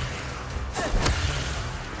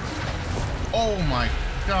 Oh my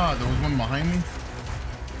God, there was one behind me?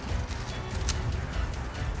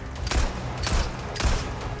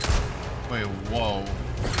 Wait, whoa.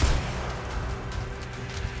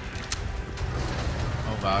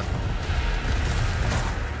 Oh God.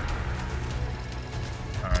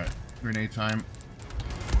 Alright, grenade time.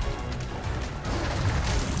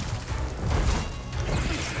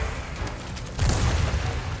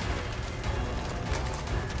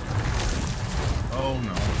 Oh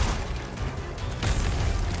no.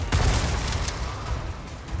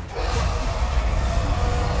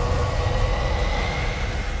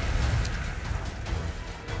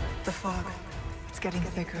 The fog. It's getting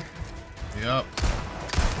thicker. Yep.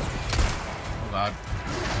 Oh God.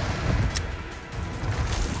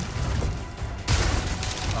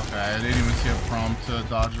 Okay, I didn't even see a prompt to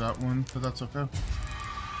dodge that one, but that's okay.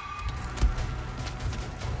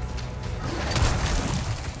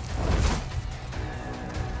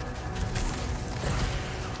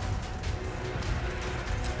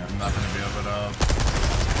 I'm not gonna be able to.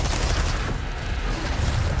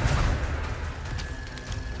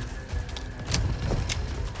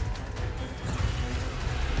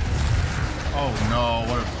 Oh no,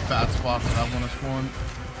 what a bad spot for that one to spawn.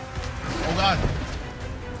 Oh God.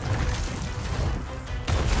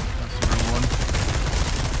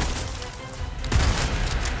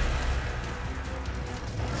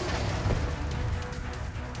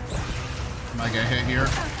 get hit here.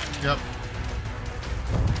 Yep.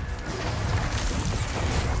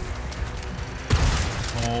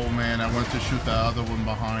 Oh man, I went to shoot the other one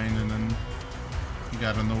behind and then he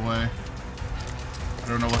got in the way. I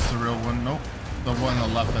don't know what's the real one. Nope. The one on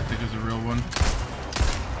the left I think is the real one.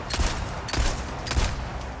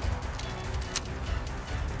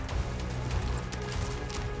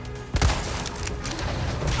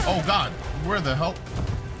 Oh god, where the hell?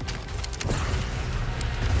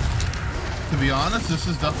 To be honest, this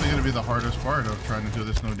is definitely going to be the hardest part of trying to do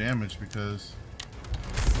this no damage because,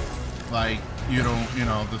 like, you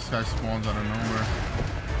know, this guy spawns out of nowhere.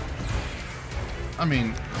 I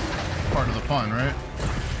mean, part of the fun, right?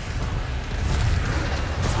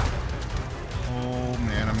 Oh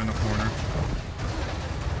man, I'm in the corner.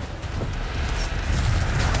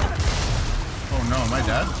 Oh no, am I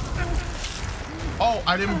dead? Oh,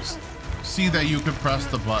 I didn't see that you could press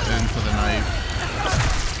the button for the knife.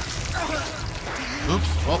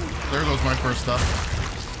 Oops, well, there goes my first stuff.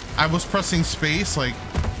 I was pressing space like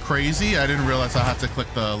crazy. I didn't realize I had to click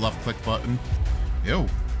the left click button. Ew.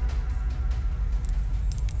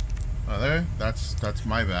 Oh, there, that's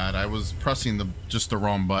my bad. I was pressing just the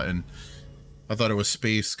wrong button. I thought it was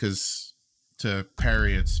space because to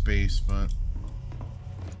parry it's space, but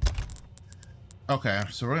okay,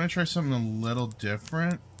 so we're gonna try something a little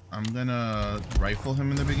different. I'm gonna rifle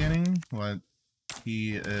him in the beginning, but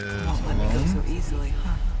he is Won't let me go so easily,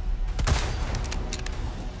 huh?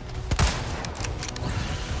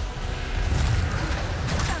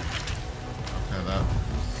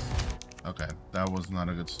 Okay, that was not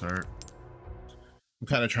a good start. I'm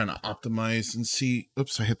kind of trying to optimize and see.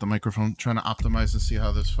 Oops, I hit the microphone. Trying to optimize and see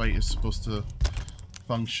how this fight is supposed to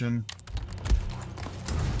function.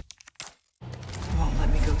 Won't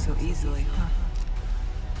let me go so easily, huh?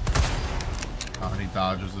 Oh, he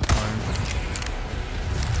dodges this time.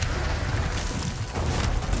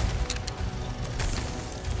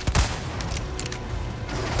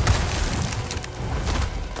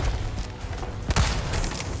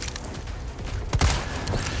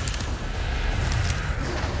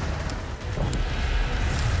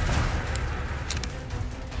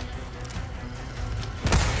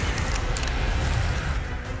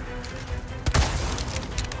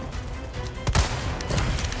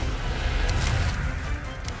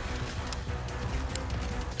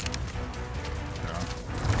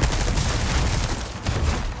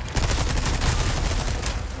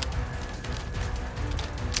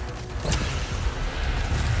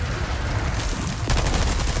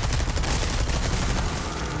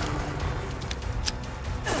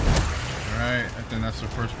 That's the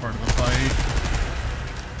first part of the fight.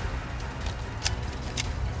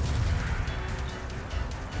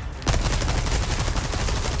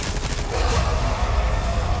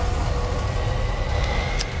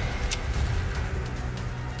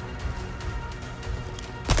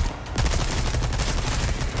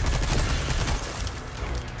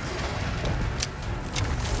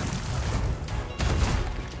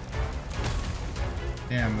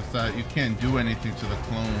 Damn, it's that you can't do anything to the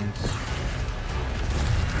clones.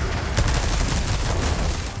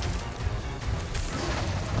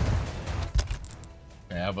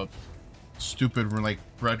 I have a stupid like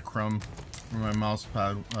breadcrumb where my mouse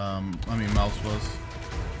pad, mouse was.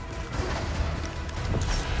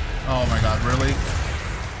 Oh my god, really?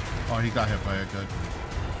 Oh, he got hit by it, good. I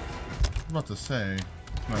was about to say,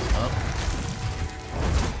 messed up.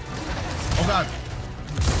 Oh god!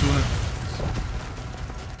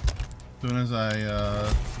 As soon as I,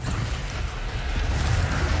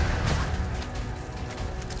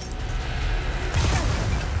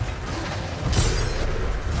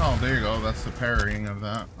 oh, there you go. That's the parrying of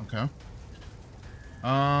that. Okay.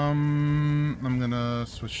 I'm gonna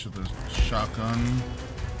switch to the shotgun.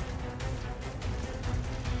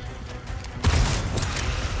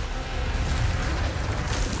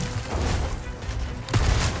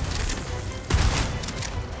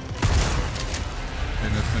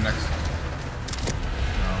 And it's the next.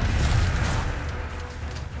 No.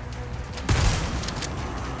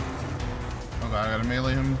 Oh god, I gotta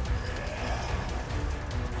melee him.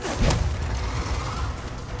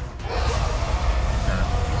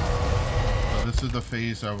 This is the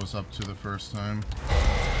phase I was up to the first time.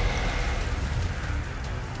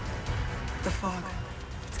 The fog.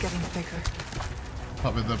 It's getting thicker.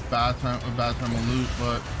 Probably the bad time to loot,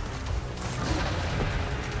 but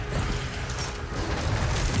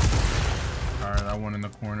alright, that one in the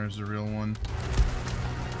corner is the real one.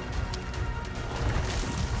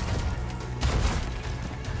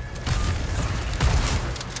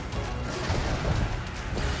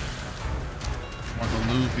 Want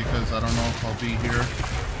the loot because I don't know if I'll be here.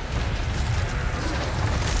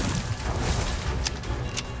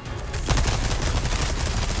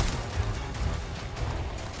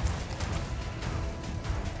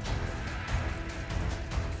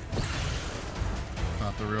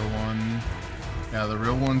 Not the real one. Yeah, the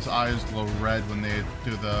real one's eyes glow red when they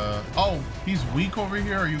do the... Oh, he's weak over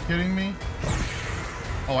here? Are you kidding me?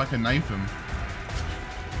 Oh, I can knife him.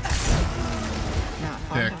 Not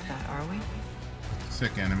fond of that, are we?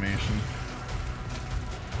 Sick animation.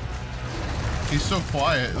 He's so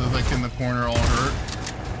quiet, like in the corner all hurt.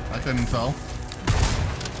 I couldn't tell.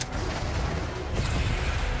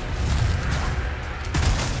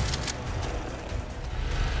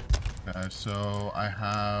 Okay, so I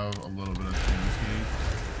have a little bit of TNT.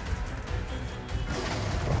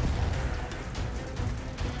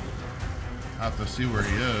 I have to see where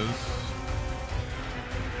he is.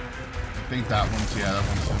 I think that one's, yeah, that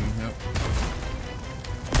one's him, yep.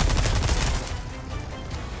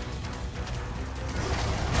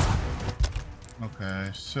 Okay,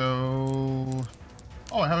 so...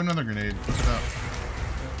 Oh, I have another grenade. Look at that.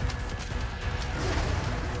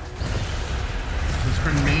 This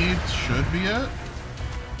grenade should be it.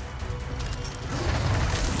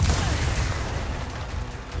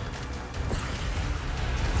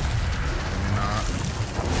 Maybe not.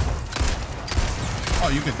 Oh,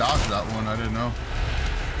 you could dodge that one. I didn't know.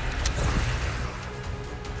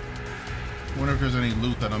 Wonder if there's any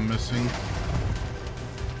loot that I'm missing.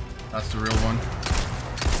 That's the real one.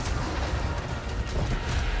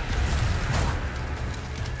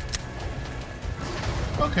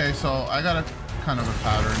 Okay, so I got a kind of a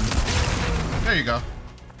pattern. There you go.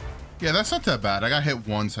 Yeah, that's not that bad. I got hit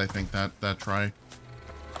once, I think, that try.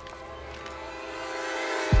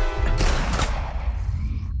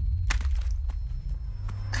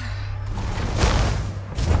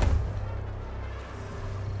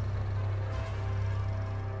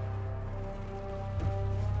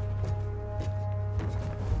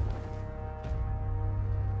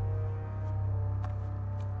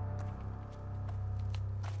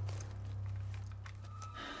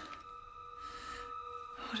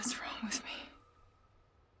 What is wrong with me?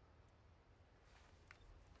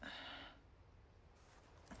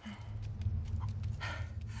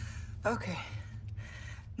 Okay.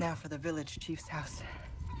 Now for the village chief's house.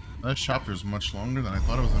 That chapter's much longer than I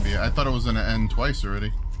thought it was gonna be. I thought it was gonna end twice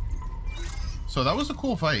already. So that was a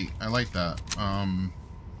cool fight. I like that.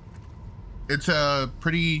 It's a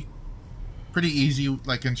pretty easy,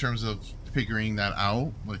 like in terms of figuring that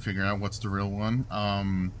out, like figuring out what's the real one.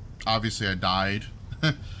 Obviously I died.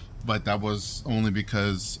 But that was only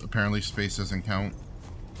because apparently space doesn't count.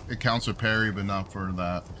 It counts for parry, but not for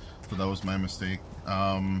that. So that was my mistake.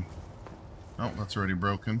 Oh, that's already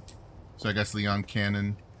broken. So I guess Leon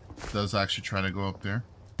Cannon does actually try to go up there.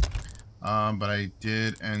 But I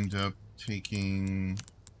did end up taking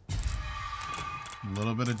a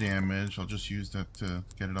little bit of damage. I'll just use that to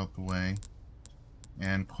get it out the way.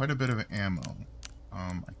 And quite a bit of ammo.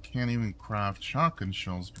 I can't even craft shotgun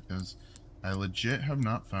shells because I legit have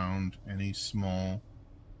not found any small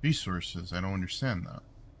resources. I don't understand that.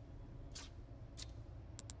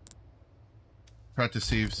 Tried to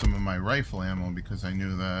save some of my rifle ammo because I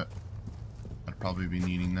knew that I'd probably be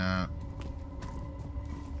needing that.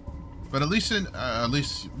 But at least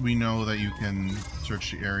we know that you can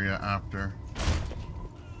search the area after.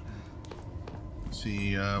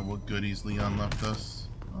 See what goodies Leon left us.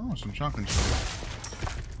 Oh, some shotgun shells.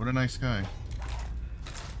 What a nice guy.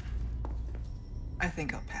 I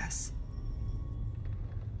think I'll pass.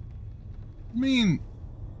 I mean,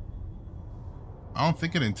 I don't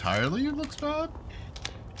think it entirely looks bad.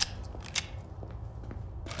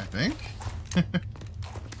 I think. But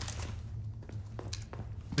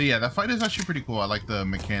yeah, that fight is actually pretty cool. I like the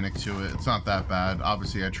mechanic to it. It's not that bad.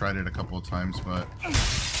 Obviously, I tried it a couple of times, but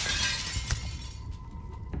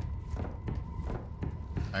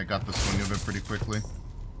I got the swing of it pretty quickly.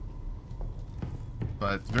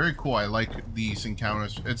 But very cool. I like these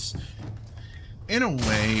encounters. It's, in a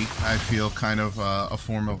way, I feel kind of a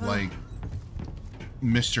form of like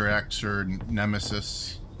Mr. X or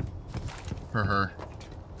Nemesis for her.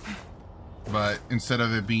 But instead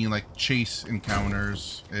of it being like chase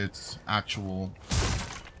encounters, it's actual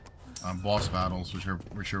boss battles, which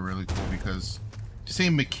are really cool because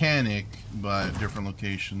same mechanic but different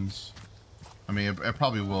locations. I mean, it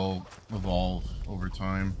probably will evolve over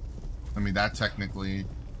time. I mean, that technically,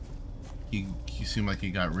 he seemed like he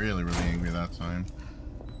got really angry that time.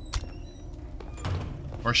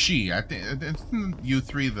 Or she, I think it's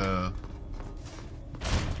U3 the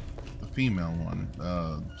female one,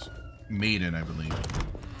 Maiden, I believe.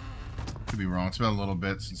 Could be wrong. It's been a little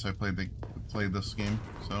bit since I played this game,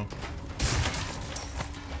 so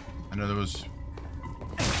I know there was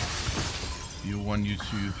U1,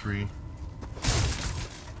 U2, U3.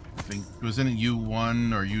 I think, wasn't it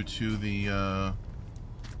U1 or U2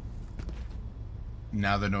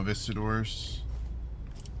 now the Novicidors.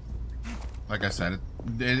 Like I said,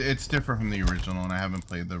 it's different from the original, and I haven't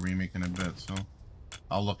played the remake in a bit, so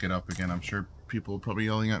I'll look it up again. I'm sure people are probably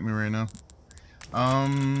yelling at me right now.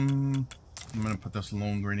 I'm gonna put this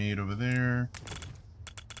lone grenade over there.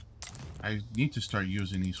 I need to start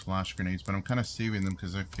using these flash grenades, but I'm kind of saving them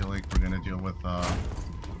because I feel like we're gonna deal with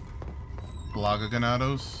Blaga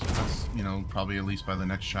Ganados. That's, you know, probably at least by the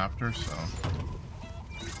next chapter, so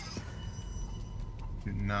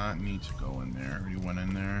do not need to go in there. Already went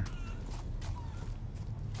in there.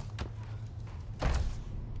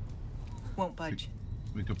 Won't budge.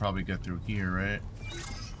 We could probably get through here, right?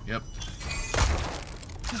 Yep.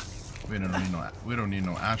 We don't need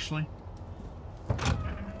no Ashley.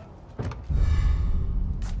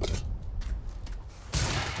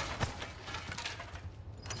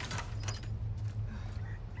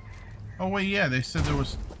 Oh wait, yeah, they said there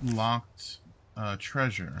was locked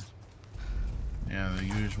treasure. Yeah, the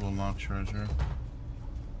usual locked treasure.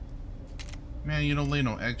 Man, you don't lay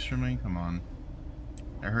no eggs for me? Come on.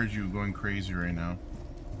 I heard you going crazy right now.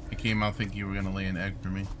 I came out thinking you were gonna lay an egg for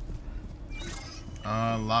me.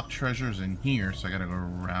 Locked treasure's in here, so I gotta go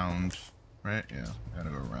around. Right? Yeah, I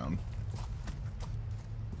gotta go around.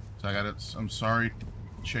 So I gotta... I'm sorry,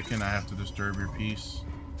 chicken, I have to disturb your peace.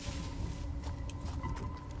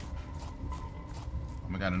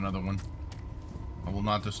 I got another one. I will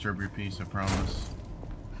not disturb your peace, I promise.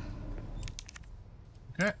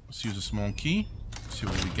 Okay, let's use a small key. See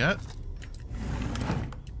what we get.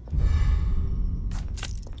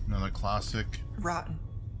 Another classic. Rotten.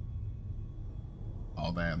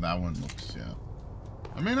 Oh, that one looks, yeah.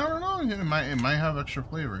 I mean, I don't know. It might have extra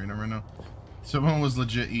flavor. You never know. Someone was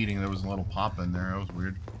legit eating. There was a little pop in there. That was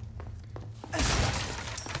weird.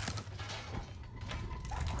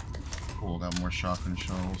 Cool. Got more shotgun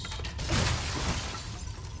shells.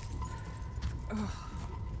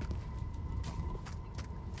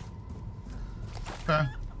 Okay.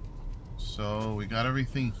 So we got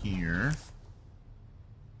everything here.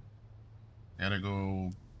 Gotta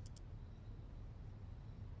go.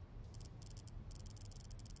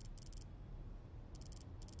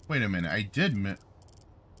 Wait a minute. I did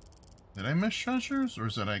I miss treasures? Or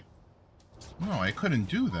is that No, I couldn't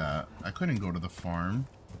do that. I couldn't go to the farm.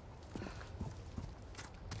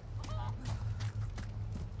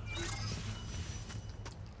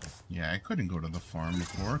 Yeah, I couldn't go to the farm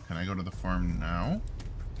before. Can I go to the farm now?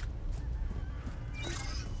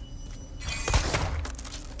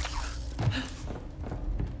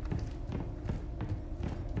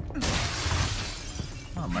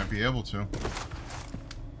 Oh, I might be able to.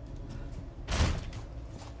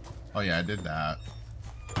 Oh yeah, I did that.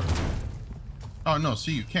 Oh no,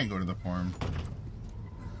 see, you can't go to the farm.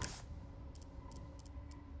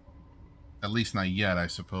 At least not yet, I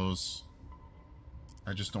suppose.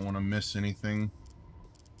 I just don't want to miss anything.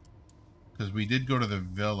 Because we did go to the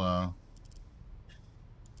villa.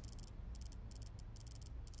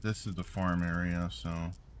 This is the farm area, so...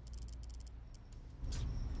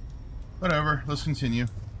 Whatever, let's continue.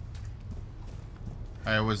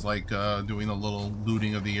 I always like doing a little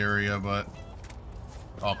looting of the area, but...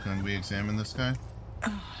 Oh, can we examine this guy?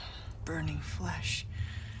 Burning flesh.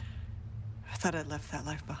 I thought I'd left that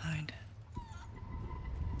life behind.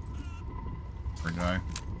 Poor guy.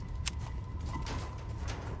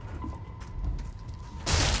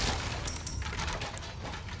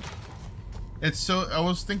 It's so... I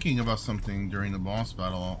was thinking about something during the boss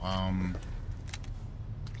battle.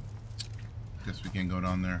 Guess we can't go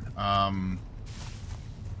down there.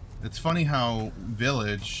 It's funny how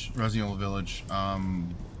Village, Resident Evil Village,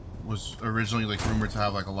 was originally like rumored to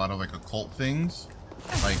have like a lot of like occult things,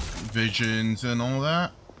 like visions and all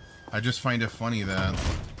that. I just find it funny that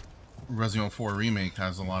Resident Evil 4 Remake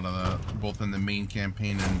has a lot of that, both in the main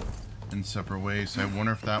campaign and in separate ways. So I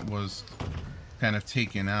wonder if that was kind of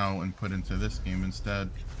taken out and put into this game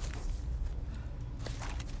instead.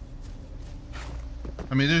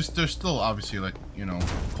 I mean, there's still obviously like, you know,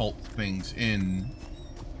 cult things in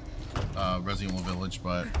Resident Evil Village,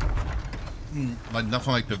 but like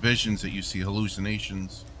nothing like the visions that you see,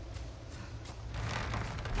 hallucinations.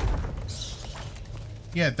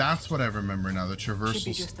 Yeah, that's what I remember now. The Should be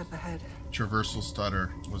traversal just up ahead. traversal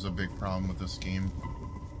stutter was a big problem with this game.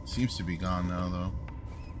 Seems to be gone now though.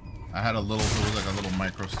 I had there was like a little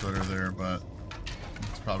micro stutter there, but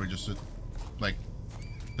it's probably just like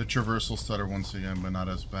the traversal stutter once again, but not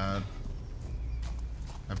as bad.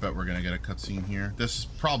 I bet we're gonna get a cutscene here. This is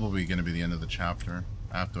probably gonna be the end of the chapter,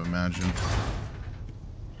 I have to imagine.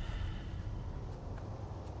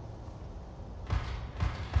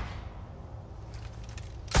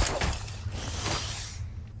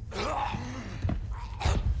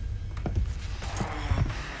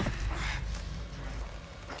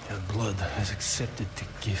 has accepted the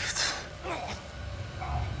gift.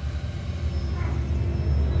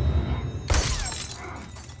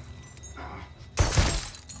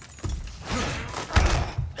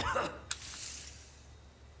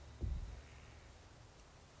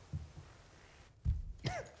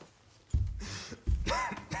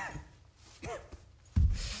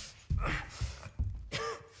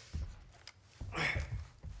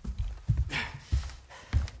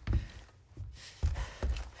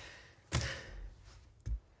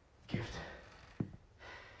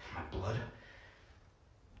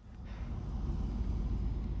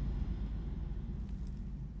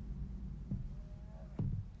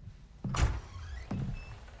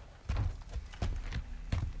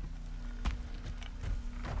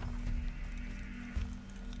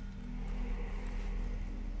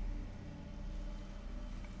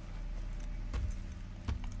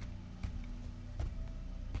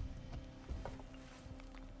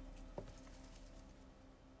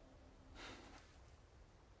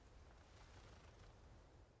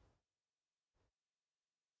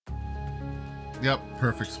 Yep,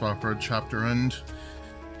 perfect spot for a chapter end.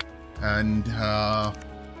 And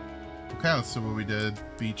okay, let's see what we did.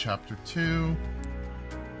 Beat chapter 2.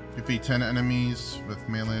 Defeat 10 enemies with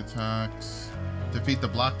melee attacks. Defeat the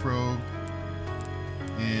Black Robe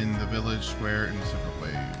in the village square in separate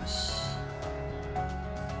ways.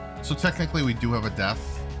 So technically we do have a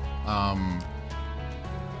death.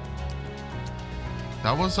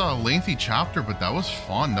 That was a lengthy chapter, but that was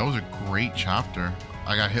fun. That was a great chapter.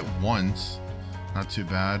 I got hit once. Not too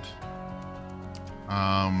bad.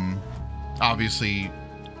 Obviously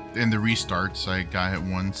in the restarts I got hit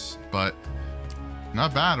once, but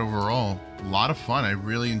not bad overall. A lot of fun. I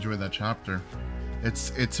really enjoyed that chapter.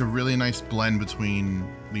 It's a really nice blend between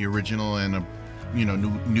the original and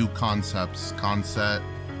new concepts, content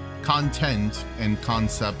and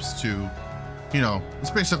concepts to,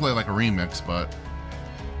 it's basically like a remix, but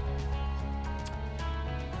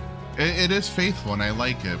it is faithful, and I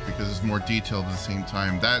like it because it's more detailed at the same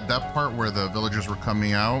time. That part where the villagers were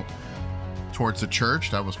coming out towards the church,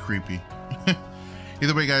 that was creepy.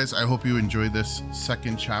 Either way, guys, I hope you enjoyed this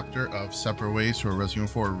second chapter of Separate Ways for Resident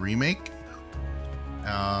Evil 4 Remake.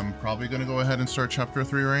 I'm probably going to go ahead and start chapter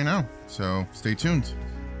 3 right now, so stay tuned.